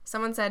 Yeah.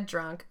 Someone said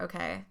drunk.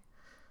 Okay.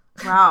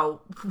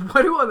 Wow.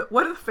 What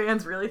do the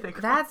fans really think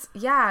of That's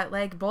yeah,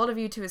 like bold of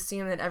you to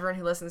assume that everyone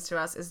who listens to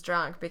us is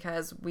drunk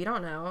because we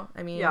don't know.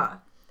 I mean, Yeah.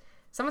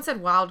 Someone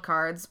said wild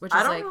cards, which is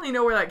I don't like really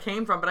know where that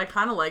came from, but I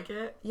kind of like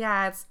it.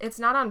 yeah, it's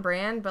not on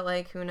brand, but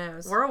like who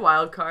knows. We're a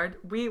wild card.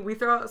 We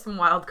throw out some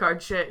wild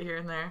card shit here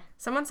and there.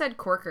 Someone said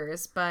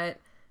corkers, but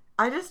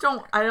I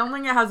don't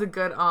think it has a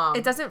good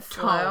it doesn't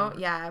flow. tone.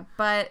 Yeah,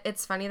 but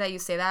it's funny that you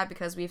say that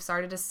because we've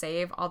started to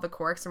save all the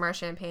corks from our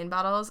champagne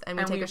bottles, and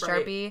we And take we a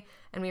Sharpie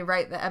and we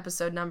write the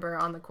episode number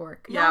on the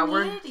cork. Yeah,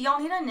 Y'all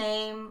need a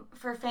name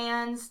for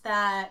fans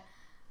that,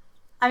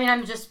 I mean,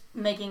 I'm just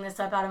making this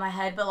up out of my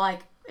head, but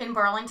like in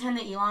Burlington,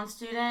 the Elon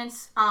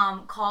students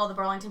call the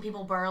Burlington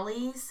people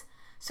Burleys.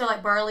 So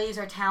like Burleys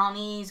or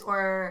Townies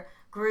or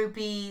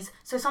groupies.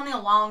 So something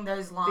along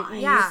those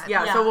lines.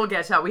 Yeah. So we'll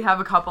get to that. We have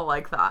a couple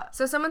like that.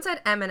 So someone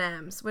said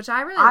M&Ms, which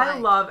I really I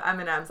like. love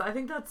M&Ms. I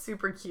think that's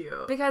super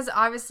cute. Because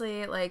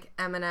obviously, like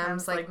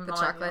M&M's, like the millennials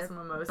chocolate, and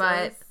mimosas.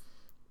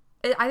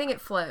 but I think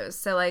it flows.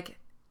 So like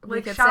we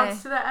like could shouts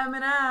say, to the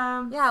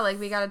M&M. yeah, like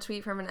we got a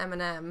tweet from an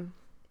M&M.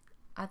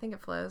 I think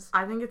it flows.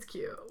 I think it's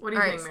cute. What do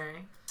you All think, right.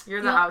 Mary?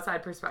 You're the Yeah.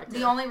 outside perspective.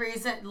 The only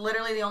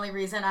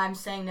reason I'm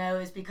saying no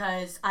is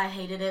because I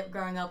hated it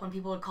growing up when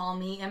people would call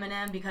me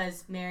Eminem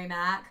because Mary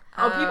Mac.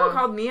 people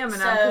called me M&M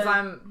because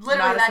I'm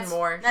Madison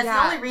Moore. That's Yeah.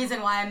 the only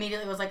reason why I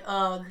immediately was like,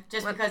 ugh,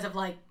 just because of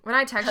like, When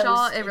I text y'all,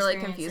 Post it really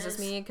experiences. confuses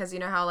me because you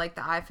know how like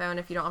the iPhone,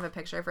 if you don't have a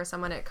picture for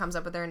someone, it comes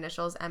up with their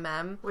initials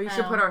MM. Well, you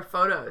should Oh. put our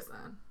photos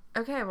then.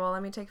 Okay, well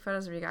let me take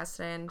photos of you guys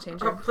today and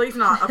change Oh, it. please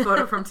not a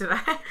photo from today.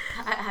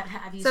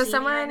 have you So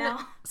seen me right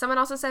now? someone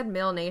also said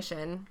Mill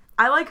Nation,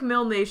 I like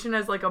Mill Nation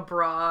as like a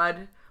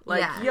broad, like,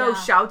 Yeah. yo, Yeah.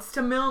 shouts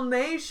to Mill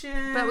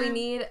Nation. but we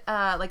need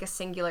like a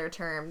singular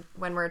term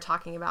when we're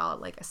talking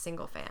about like a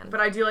single fan.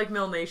 But I do like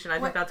Mill Nation. I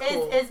think that's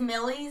cool. Is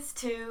Millie's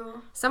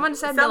too? Someone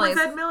said Someone Millie's.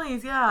 said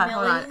Millie's, yeah. Mill-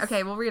 Hold on. Millie's?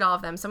 Okay, we'll read all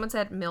of them. Someone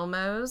said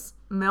Milmos.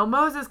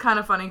 Milmos is kind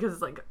of funny because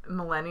it's like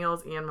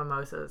millennials and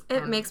mimosas.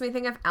 It and makes me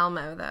think of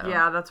Elmo though.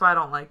 Yeah, that's why I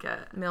don't like it.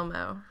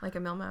 Milmo, like a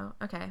Milmo.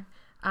 Okay.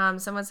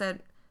 Someone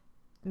said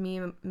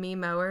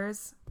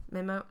Mimowers.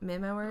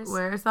 Mimowers.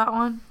 Where is that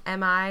one?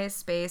 M-I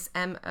space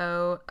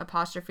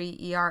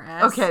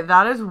M-O''ERS. Okay,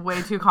 that is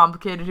way too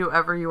complicated,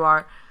 whoever you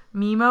are.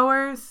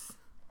 Mimowers?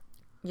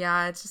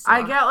 Yeah, it's just.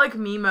 I get like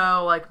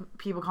Mimo, like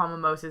people call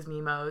mimosas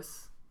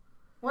Mimos.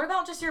 What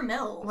about just your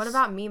Mills? What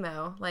about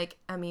Mimo? Like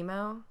a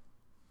Mimo?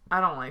 I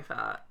don't like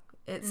that.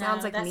 It No,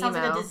 sounds like that Mimo. sounds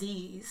like a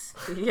disease.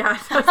 Yeah,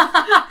 it does.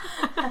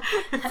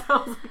 It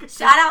sounds like a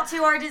Shout out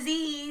to our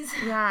disease.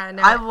 Yeah,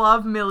 no. I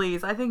love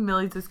Millie's. I think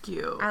Millie's is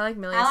cute. I like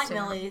Millie's I like too.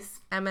 Millie's.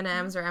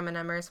 M&M's or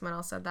M&Mers. Someone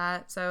else said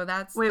that. So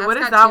that's. Wait, that's what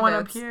is got that two one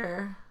up votes.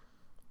 here?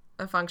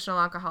 A functional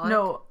alcoholic.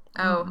 No.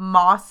 Oh.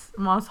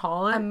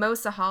 Mossaholic? A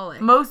Mosaholic.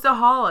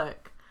 Mosaholic.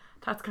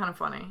 That's kind of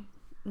funny.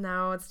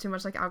 No, it's too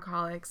much like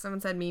alcoholic.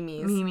 Someone said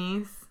Mimi's.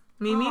 Mimi's.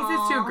 Mimi's is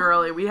too Aw.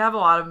 girly. We have a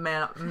lot of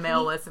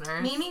male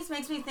listeners. Mimi's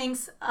makes me think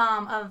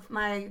of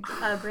my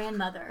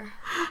grandmother.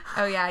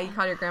 Oh yeah, you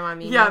called your grandma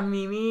Mimi. Yeah,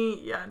 Mimi.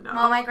 Yeah, no.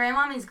 Well, my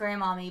grandmommy's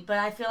grandmommy, but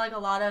I feel like a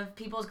lot of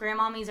people's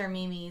grandmommies are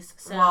Mimi's.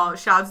 So Well,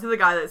 shouts to the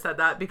guy that said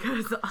that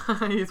because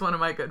he's one of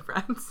my good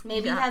friends.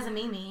 maybe Yeah. he has a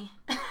Mimi.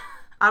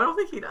 I don't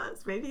think he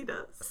does. Maybe he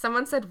does.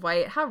 Someone said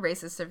white. How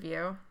racist of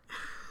you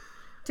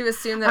to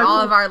assume that all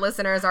of our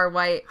listeners are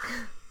white.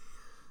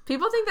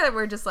 People think that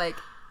we're just like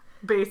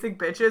Basic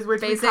bitches, which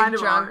we basic kind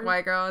of drunk are.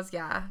 white girls.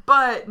 Yeah,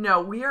 But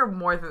no, we are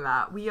more than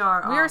that. We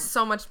are. we are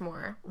so much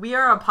more. We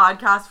are a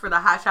podcast for the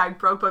hashtag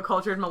broke but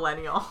cultured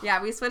millennial.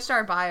 Yeah, we switched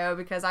our bio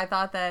because I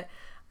thought that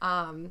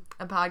a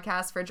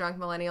podcast for drunk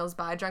millennials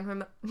by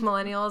drunk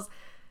millennials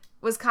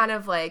was kind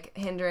of like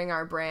hindering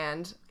our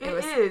brand. It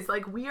was is.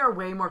 Like, we are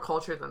way more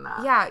cultured than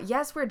that. Yeah,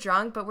 yes, we're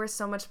drunk, but we're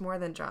so much more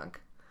than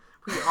drunk.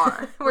 We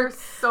are. We're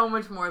so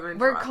much more than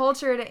We're drunk.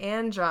 cultured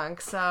and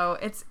drunk, so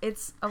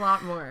it's a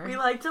lot more. We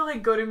like to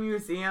like go to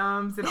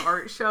museums and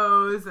art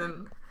shows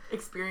and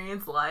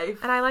experience life.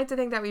 And I like to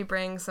think that we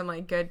bring some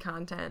like good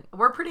content.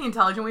 We're pretty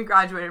intelligent. We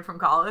graduated from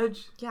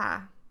college.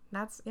 Yeah,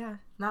 yeah.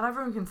 Not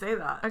everyone can say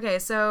that. Okay,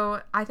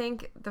 so I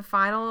think the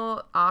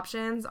final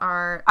options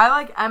are I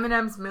like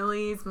M&M's,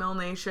 Millie's, Mill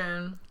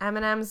Nation.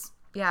 M&M's.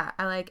 Yeah,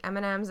 I like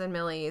M&M's and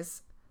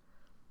Millie's.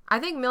 I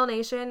think Mill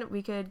Nation,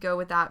 we could go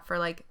with that for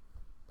like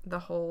the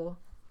whole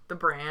the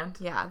brand.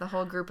 Yeah, the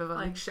whole group of them.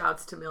 Like,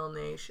 shouts to Mill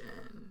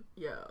Nation.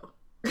 Yo.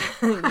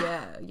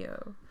 Yeah,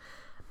 yo.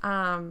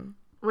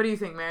 What do you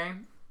think, Mary?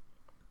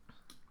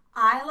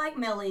 I like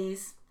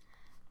Millie's,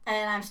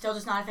 and I'm still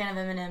just not a fan of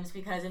M&M's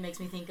because it makes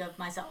me think of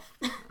myself.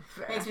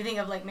 Makes me think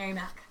of, like, Mary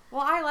Mac.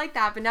 Well, I like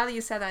that, but now that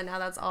you said that, now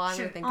that's all I'm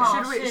going to think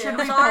of.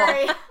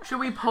 Should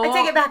we pull? I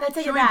take it back.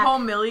 Should we pull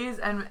Millie's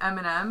and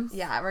M&M's?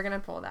 Yeah, we're going to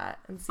pull that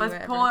and see.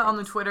 Let's pull it on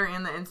the Twitter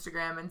and the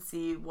Instagram and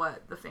see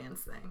what the fans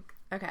think.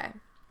 Okay.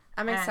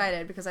 I'm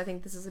excited because I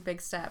think this is a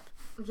big step.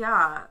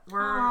 Yeah,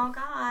 Oh,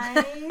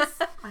 guys.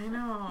 I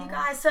know. You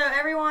guys,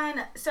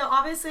 so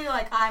obviously,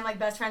 like, I'm, like,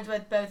 best friends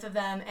with both of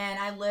them, and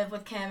I live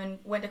with Kim and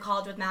went to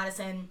college with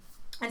Madison,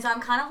 and so I'm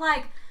kind of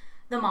like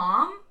the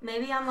mom.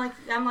 Maybe I'm like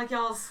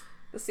y'all's...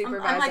 The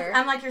supervisor.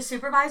 I'm like your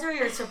supervisor,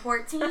 your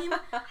support team.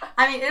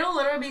 I mean, it'll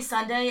literally be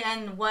Sunday,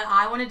 and what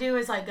I want to do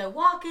is, like, go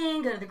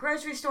walking, go to the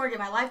grocery store, get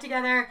my life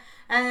together,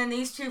 and then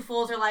these two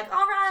fools are like,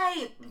 all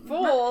right.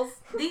 Fools?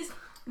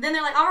 Then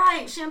they're like, all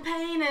right,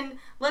 champagne, and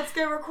let's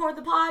go record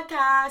the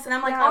podcast. And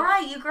I'm like, all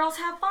right, you girls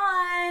have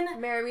fun.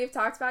 Mary, we've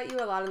talked about you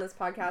a lot on this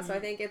podcast, so I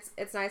think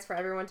it's nice for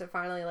everyone to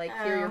finally, like,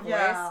 hear your voice.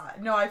 Yeah.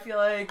 No, I feel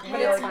like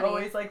we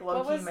always, like,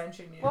 low-key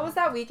mention you. What was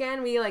that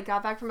weekend? We, like,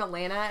 got back from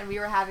Atlanta, and we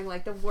were having,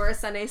 like, the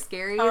worst Sunday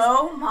scaries.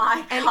 Oh,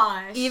 my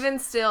gosh. And even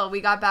still,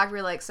 we got back, we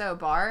were like, so,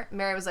 bar?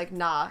 Mary was like,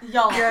 nah.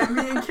 Y'all. Yeah,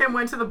 me and Kim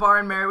went to the bar,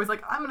 and Mary was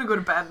like, I'm going to go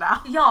to bed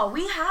now. Y'all,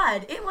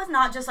 it was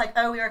not just like,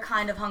 oh, we were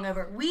kind of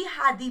hungover. We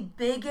had the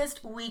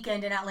biggest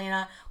weekend in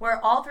Atlanta where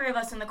all three of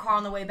us in the car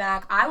on the way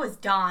back, I was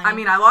dying. I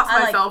mean, I lost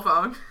my cell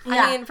phone.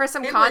 Yeah, I mean, for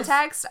some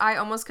context, I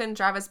almost couldn't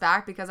drive us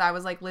back because I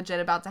was, like, legit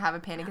about to have a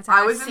panic attack.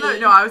 I was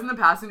in the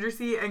passenger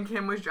seat, and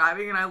Kim was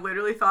driving, and I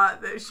literally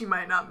thought that she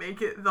might not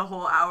make it the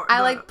whole hour.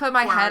 I, like, put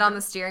my head on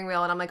the steering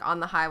wheel, and I'm, like, on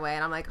the highway,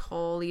 and I'm like,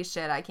 holy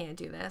shit, I can't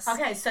do this.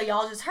 Okay, so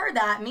y'all just heard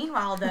that.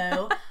 Meanwhile,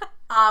 though,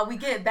 we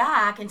get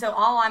back, and so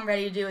all I'm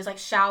ready to do is, like,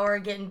 shower,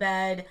 get in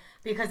bed,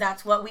 because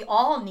that's what we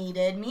all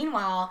needed.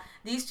 Meanwhile,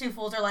 these two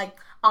fools are like,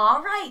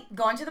 all right,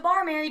 going to the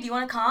bar, Mary, do you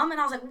want to come?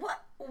 And I was like,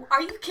 what?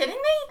 Are you kidding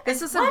me?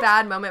 This was a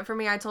bad moment for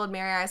me. I told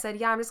Mary, I said,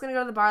 yeah, I'm just going to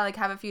go to the bar, like,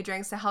 have a few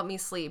drinks to help me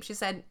sleep. She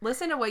said,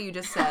 listen to what you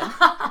just said.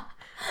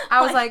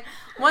 I was like,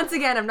 once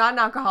again, I'm not an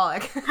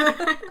alcoholic.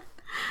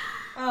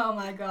 Oh,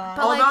 my God.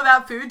 But although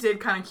that food did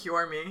kind of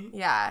cure me.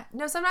 Yeah.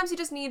 No, sometimes you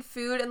just need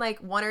food and, like,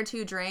 1 or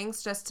 2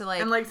 drinks just to,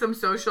 like... And, like, some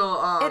social...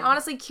 it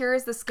honestly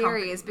cures the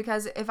scaries company.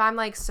 Because if I'm,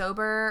 like,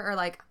 sober or,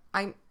 like,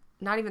 I'm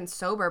not even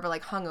sober, but,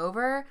 like,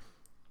 hungover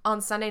on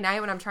Sunday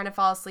night when I'm trying to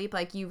fall asleep,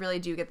 like, you really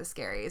do get the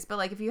scaries. But,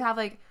 like, if you have,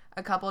 like,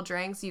 a couple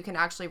drinks, you can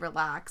actually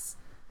relax.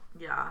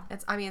 Yeah.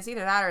 It's either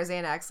that or a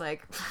Xanax,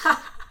 like...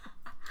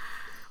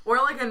 Or,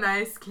 like, a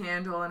nice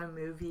candle and a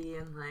movie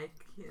and,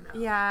 like, you know.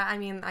 Yeah, I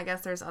mean, I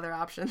guess there's other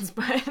options,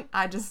 but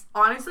I just...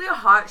 Honestly, a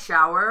hot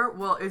shower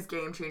is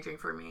game-changing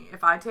for me.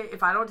 If I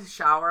don't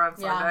shower on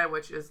Sunday,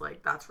 which is,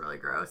 like, that's really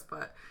gross,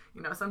 but,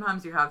 you know,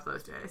 sometimes you have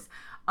those days.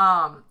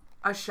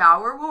 A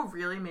shower will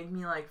really make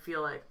me, like,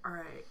 feel like, all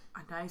right,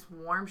 a nice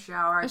warm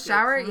shower. A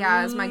shower,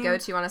 yeah, is my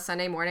go-to on a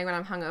Sunday morning when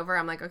I'm hungover.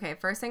 I'm like, okay,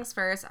 first things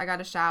first, I got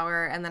to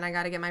shower, and then I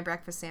got to get my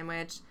breakfast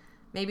sandwich.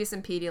 Maybe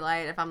some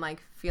Pedialyte if I'm,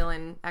 like,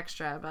 feeling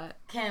extra, but...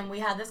 Kim, we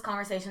had this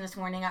conversation this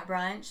morning at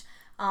brunch.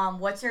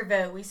 What's your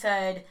vote? We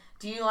said,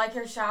 do you like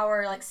your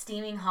shower, like,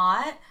 steaming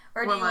hot?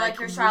 Or do you like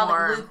your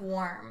shower, like,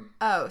 lukewarm?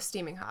 Oh,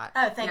 steaming hot.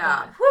 Oh, thank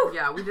God. Whew.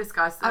 Yeah, we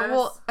discussed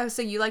this.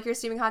 So you like your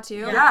steaming hot, too?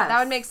 Yes. That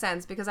would make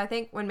sense, because I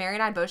think when Mary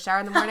and I both shower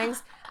in the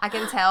mornings, I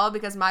can tell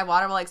because my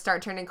water will, like,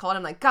 start turning cold.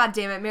 I'm like, God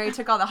damn it, Mary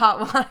took all the hot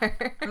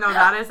water. No,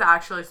 that is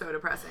actually so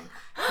depressing.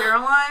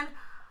 Caroline...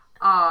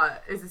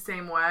 is the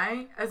same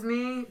way as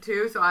me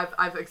too, so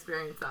I've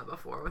experienced that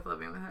before with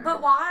living with her. But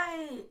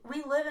why?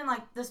 We live in,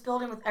 like, this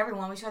building with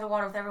everyone. We share the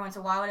water with everyone, so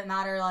why would it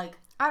matter, like...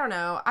 I don't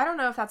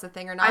know if that's a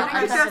thing or not.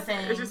 I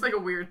think it's just like a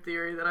weird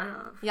theory that I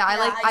have. Yeah,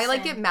 I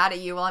get mad at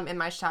you while I'm in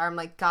my shower. I'm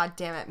like, God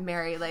damn it,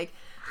 Mary, like,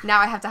 now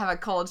I have to have a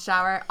cold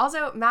shower.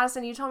 Also,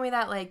 Madison, you told me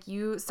that, like,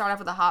 you start off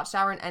with a hot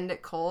shower and end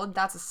it cold.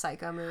 That's a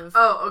psycho move.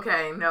 Oh,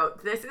 okay. No,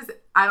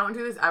 I don't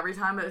do this every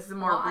time, but this is a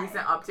more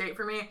recent update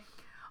for me.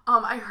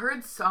 I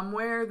heard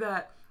somewhere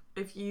that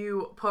if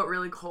you put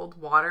really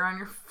cold water on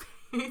your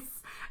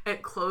face,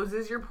 it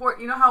closes your pores.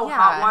 You know how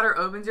hot water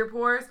opens your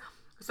pores?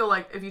 So,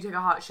 like, if you take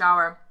a hot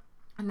shower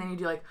and then you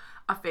do, like,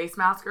 a face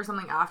mask or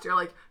something after,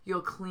 like,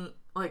 you'll clean,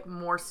 like,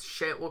 more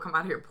shit will come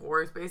out of your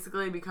pores,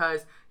 basically,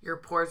 because your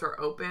pores are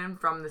open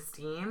from the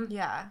steam.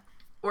 Yeah.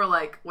 Or,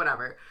 like,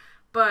 whatever.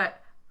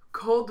 But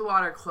cold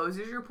water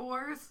closes your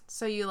pores.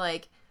 So you,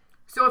 like...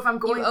 So if I'm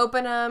going... You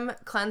open them,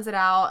 cleanse it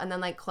out, and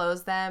then, like,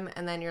 close them,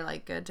 and then you're,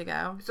 like, good to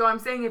go. So I'm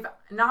saying if...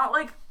 Not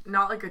like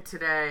a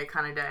today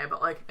kind of day,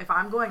 but, like, if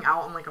I'm going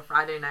out on, like, a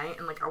Friday night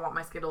and, like, I want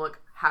my skin to look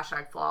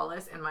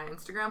 #flawless in my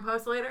Instagram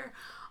post later,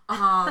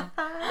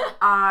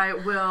 I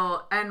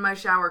will end my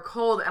shower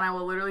cold, and I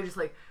will literally just,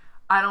 like...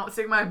 I don't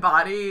stick my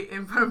body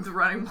in front of the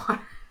running water.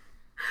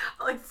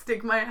 I, like,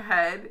 stick my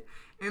head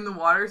in the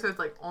water, so it's,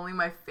 like, only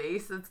my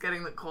face that's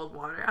getting the cold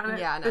water on it.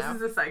 Yeah, no. This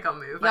is a psycho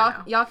move.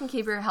 Y'all can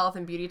keep your health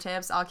and beauty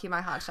tips. I'll keep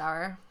my hot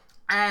shower.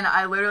 And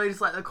I literally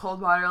just let the cold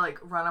water, like,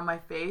 run on my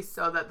face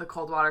so that the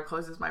cold water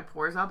closes my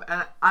pores up.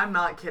 And I'm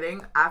not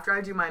kidding. After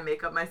I do my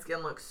makeup, my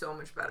skin looks so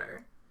much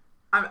better.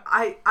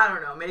 I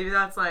don't know. Maybe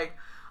that's, like...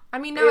 I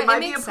mean, no, it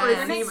makes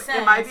sense.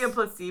 It might be a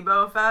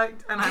placebo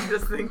effect, and I'm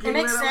just thinking it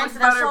makes that sense, it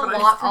but looks that's better, a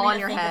lot for all me on to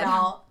your think head.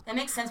 about. It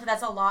makes sense, but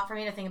that's a lot for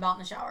me to think about in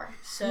the shower.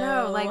 So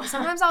No, like,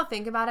 sometimes I'll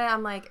think about it.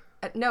 I'm like,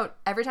 no,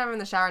 every time I'm in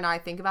the shower now, I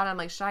think about it. I'm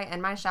like, should I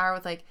end my shower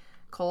with, like,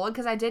 cold?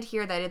 Because I did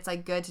hear that it's,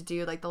 like, good to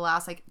do, like, the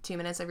last, like, 2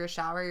 minutes of your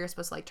shower, you're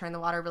supposed to, like, turn the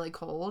water really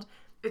cold.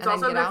 It's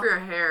also good for your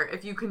hair.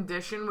 If you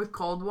condition with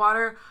cold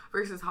water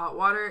versus hot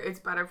water,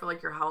 it's better for,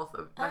 like, your health,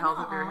 the health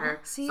of your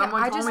hair. See,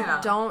 Someone I told just me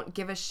that. don't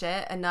give a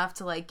shit enough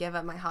to, like, give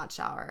up my hot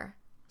shower.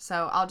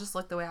 So I'll just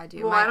look the way I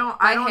do. Well, my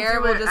I don't hair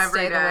do will it just every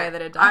stay day. the way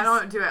that it does. I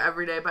don't do it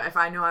every day, but if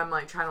I know I'm,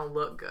 like, trying to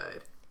look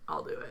good,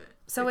 I'll do it.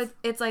 So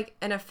it's like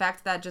an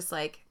effect that just,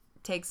 like,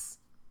 takes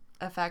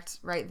effect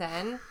right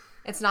then.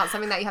 It's not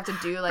something that you have to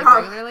do, like,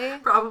 regularly.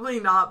 Probably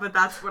not, but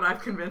that's what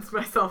I've convinced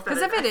myself that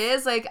Because if it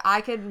is, like,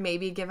 I could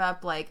maybe give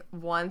up, like,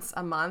 once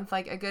a month,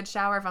 like, a good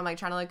shower. If I'm, like,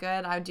 trying to look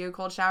good, I would do a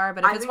cold shower.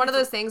 But if it's one of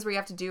those things where you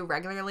have to do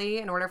regularly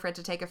in order for it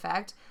to take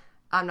effect,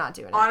 I'm not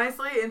doing it.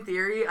 Honestly, in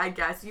theory, I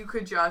guess you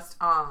could just,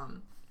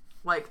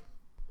 like,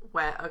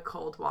 wet a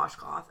cold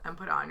washcloth and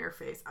put it on your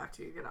face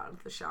after you get out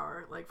of the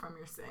shower, like, from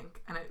your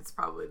sink. And it's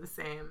probably the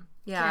same.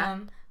 Yeah.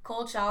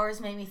 Cold showers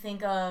made me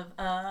think of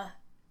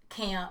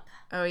camp.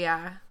 Oh,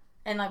 yeah.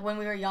 And, like, when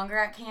we were younger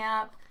at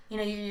camp, you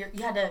know, you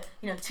had to,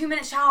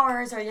 2-minute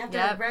showers, or you have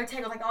to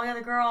rotate with, like, all the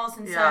other girls.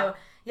 And so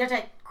you have to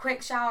take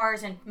quick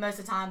showers, and most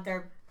of the time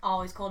they're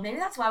always cold. Maybe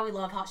that's why we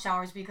love hot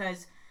showers,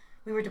 because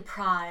we were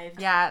deprived.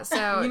 Yeah,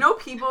 so... You know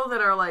people that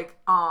are, like,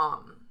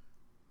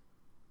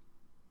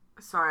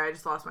 Sorry, I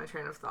just lost my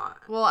train of thought.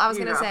 Well, I was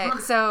going to say,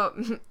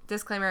 so,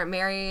 disclaimer,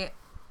 Mary,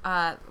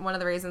 one of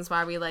the reasons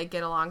why we, like,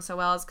 get along so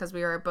well is because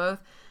we were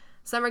both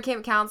summer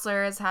camp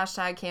counselors,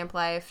 # camp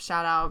life,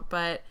 shout out,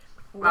 but...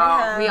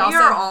 Wow, we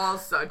are all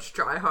such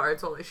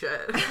tryhards, holy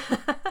shit.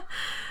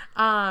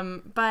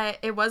 But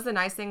it was the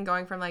nice thing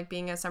going from, like,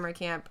 being a summer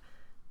camper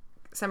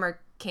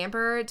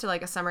to,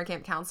 like, a summer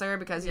camp counselor,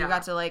 because you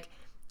got to, like,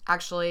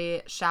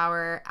 actually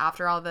shower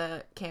after all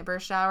the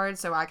campers showered,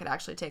 so I could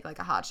actually take, like,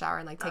 a hot shower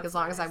and, like, take as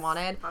long as I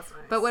wanted. That's nice.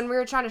 But when we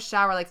were trying to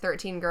shower, like,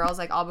 13 girls,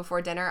 like, all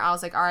before dinner, I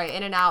was like, all right,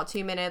 in and out,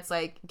 2 minutes,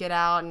 like, get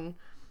out, and,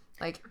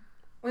 like...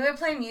 We would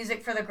play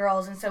music for the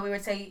girls, and so we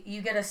would say,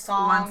 you get a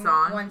song.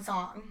 One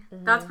song.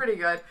 Mm-hmm. That's pretty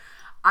good.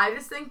 I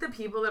just think the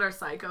people that are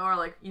psycho are,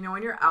 like,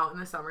 when you're out in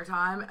the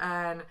summertime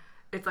and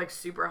it's, like,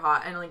 super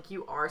hot and, like,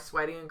 you are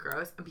sweaty and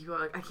gross, and people are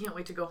like, I can't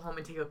wait to go home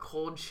and take a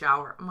cold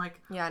shower. I'm like,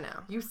 yeah,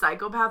 no. You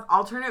psychopath.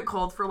 I'll turn it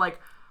cold for, like,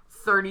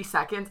 30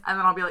 seconds, and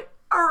then I'll be like,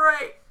 all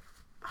right,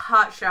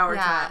 hot shower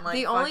time. Like,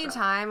 the only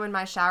time when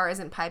my shower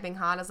isn't piping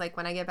hot is, like,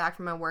 when I get back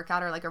from a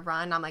workout or, like, a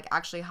run, I'm, like,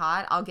 actually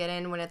hot. I'll get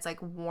in when it's,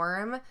 like,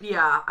 warm.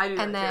 Yeah, I do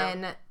that and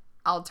then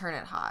I'll turn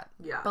it hot.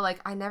 Yeah. But, like,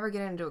 I never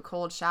get into a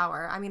cold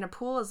shower. I mean, a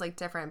pool is, like,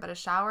 different, but a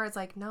shower is,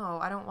 like, no,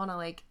 I don't want to,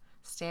 like,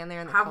 stand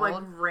there in the cold. Have,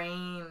 like,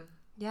 rain.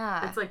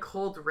 Yeah. It's, like,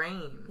 cold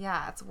rain.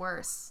 Yeah, it's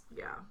worse.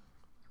 Yeah.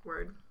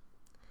 Word.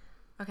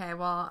 Okay,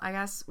 well, I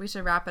guess we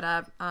should wrap it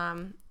up.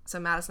 So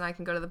Madison and I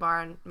can go to the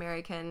bar and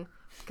Mary can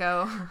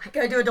go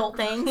do adult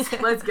things.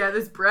 Let's get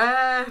this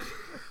bread.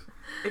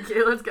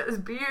 Okay, let's get this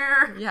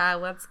beer. Yeah,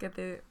 let's get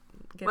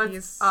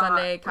these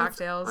Sunday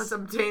cocktails. Let's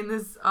obtain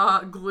this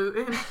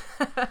gluten.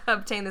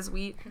 Obtain this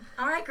wheat.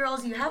 All right,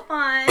 girls, you have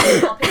fun.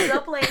 I'll pick you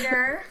up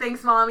later.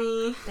 Thanks,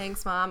 Mommy.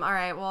 Thanks, Mom. All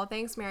right, well,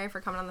 thanks, Mary, for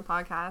coming on the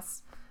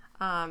podcast.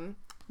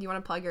 You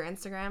want to plug your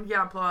Instagram?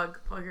 Yeah, plug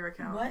your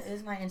account. What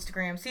is my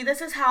Instagram? See,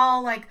 this is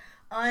how, like,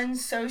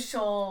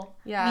 unsocial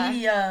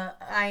media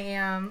I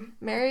am.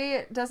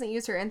 Mary doesn't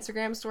use her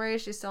Instagram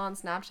stories. She's still on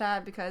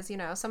Snapchat because,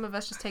 some of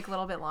us just take a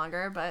little bit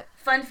longer, but...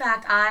 Fun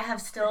fact, I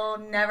have still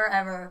never,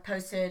 ever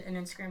posted an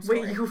Instagram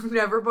story. Wait, you've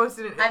never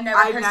posted an... I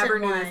never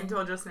knew this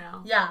until just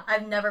now. Yeah,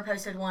 I've never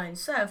posted one.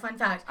 So, fun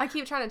fact. I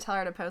keep trying to tell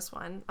her to post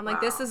one. I'm like,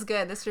 this is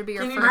good. This should be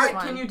your first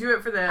one. Can you do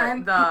it for the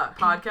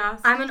podcast?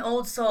 I'm an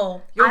old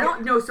soul.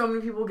 So many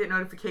people get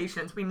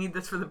notifications. We need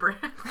this for the brand.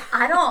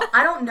 I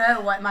don't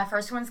know what my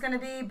first one's going to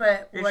be,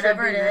 but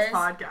whatever it is.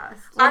 Podcast.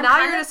 Well,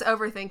 now you're just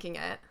overthinking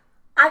it.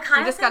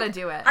 You just got to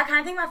do it. I kind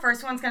of think my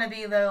first one's going to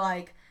be, though,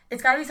 like,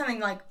 it's got to be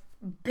something, like,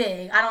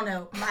 big. I don't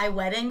know. My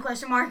wedding, ?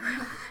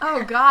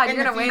 Oh, God.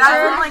 You're going to wait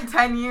That's in, like,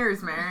 10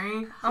 years,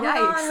 Mary. Oh, my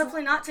God.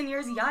 Hopefully not 10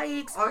 years.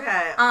 Yikes.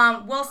 Okay.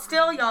 Well,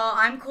 still, y'all,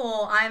 I'm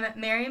cool. I'm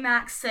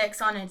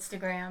MaryMax6 on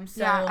Instagram. So.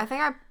 Yeah, I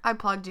think I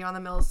plugged you on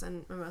the Mills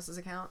and Mimosas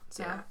account.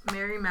 So. Yeah,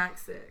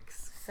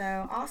 MaryMax6.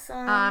 So,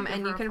 awesome.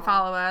 And you can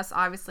follow us.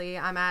 Obviously,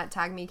 I'm at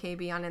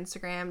TagMeKB on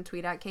Instagram,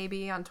 tweet at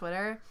KB on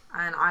Twitter.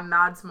 And I'm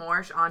Mads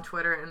Morsch on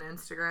Twitter and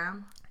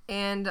Instagram.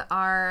 And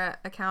our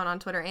account on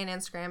Twitter and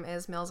Instagram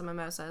is Mills and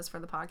Mimosas for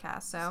the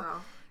podcast. So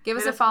give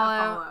us a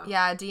follow.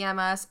 Yeah, DM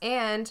us.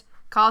 And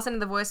call us into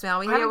the voicemail.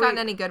 We haven't gotten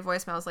any good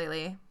voicemails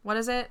lately. What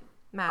is it?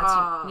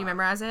 Matt, you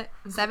memorize it?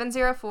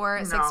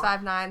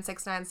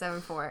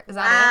 704-659-6974. Is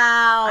that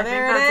Wow, I there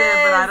think that's it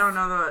is. but I don't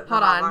know the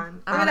Hold on. hotline.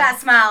 Look at that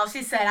smile.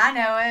 She said, I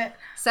know it.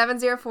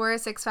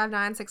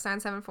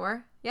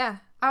 704-659-6974. Yeah,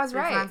 I was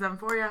right.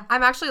 6974, yeah.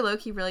 I'm actually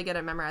low-key really good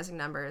at memorizing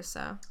numbers,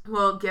 so.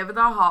 We'll give the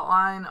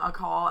hotline a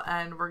call,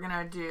 and we're going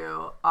to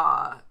do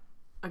a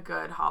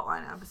good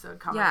hotline episode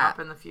coming up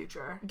in the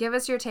future. Give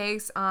us your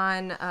takes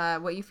on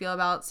what you feel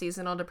about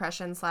seasonal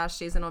depression /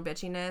 seasonal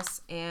bitchiness,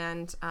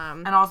 and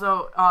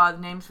also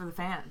names for the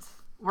fans.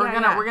 We're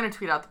gonna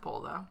tweet out the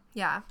poll though.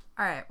 Yeah.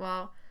 All right.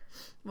 Well,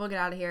 we'll get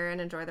out of here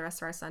and enjoy the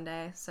rest of our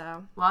Sunday.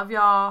 So love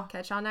y'all.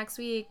 Catch y'all next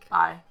week.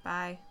 Bye.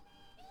 Bye.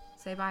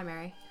 Say bye,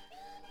 Mary.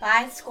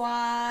 Bye,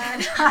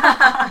 squad.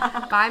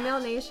 Bye, Mill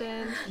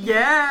Nation.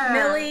 Yeah.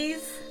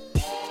 Millies.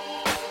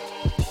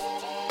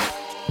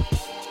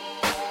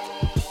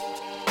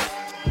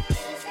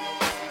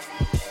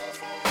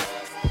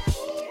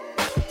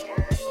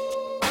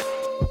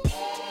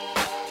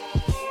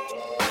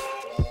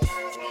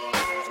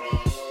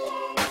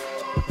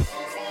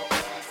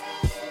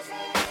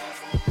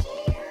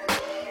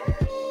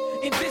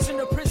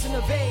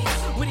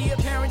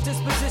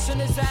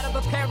 Is out of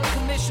a parent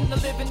commission to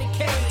live in a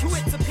cage. To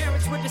its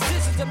appearance where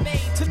decisions are made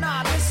to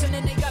not listen,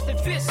 and they got their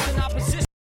fists in opposition.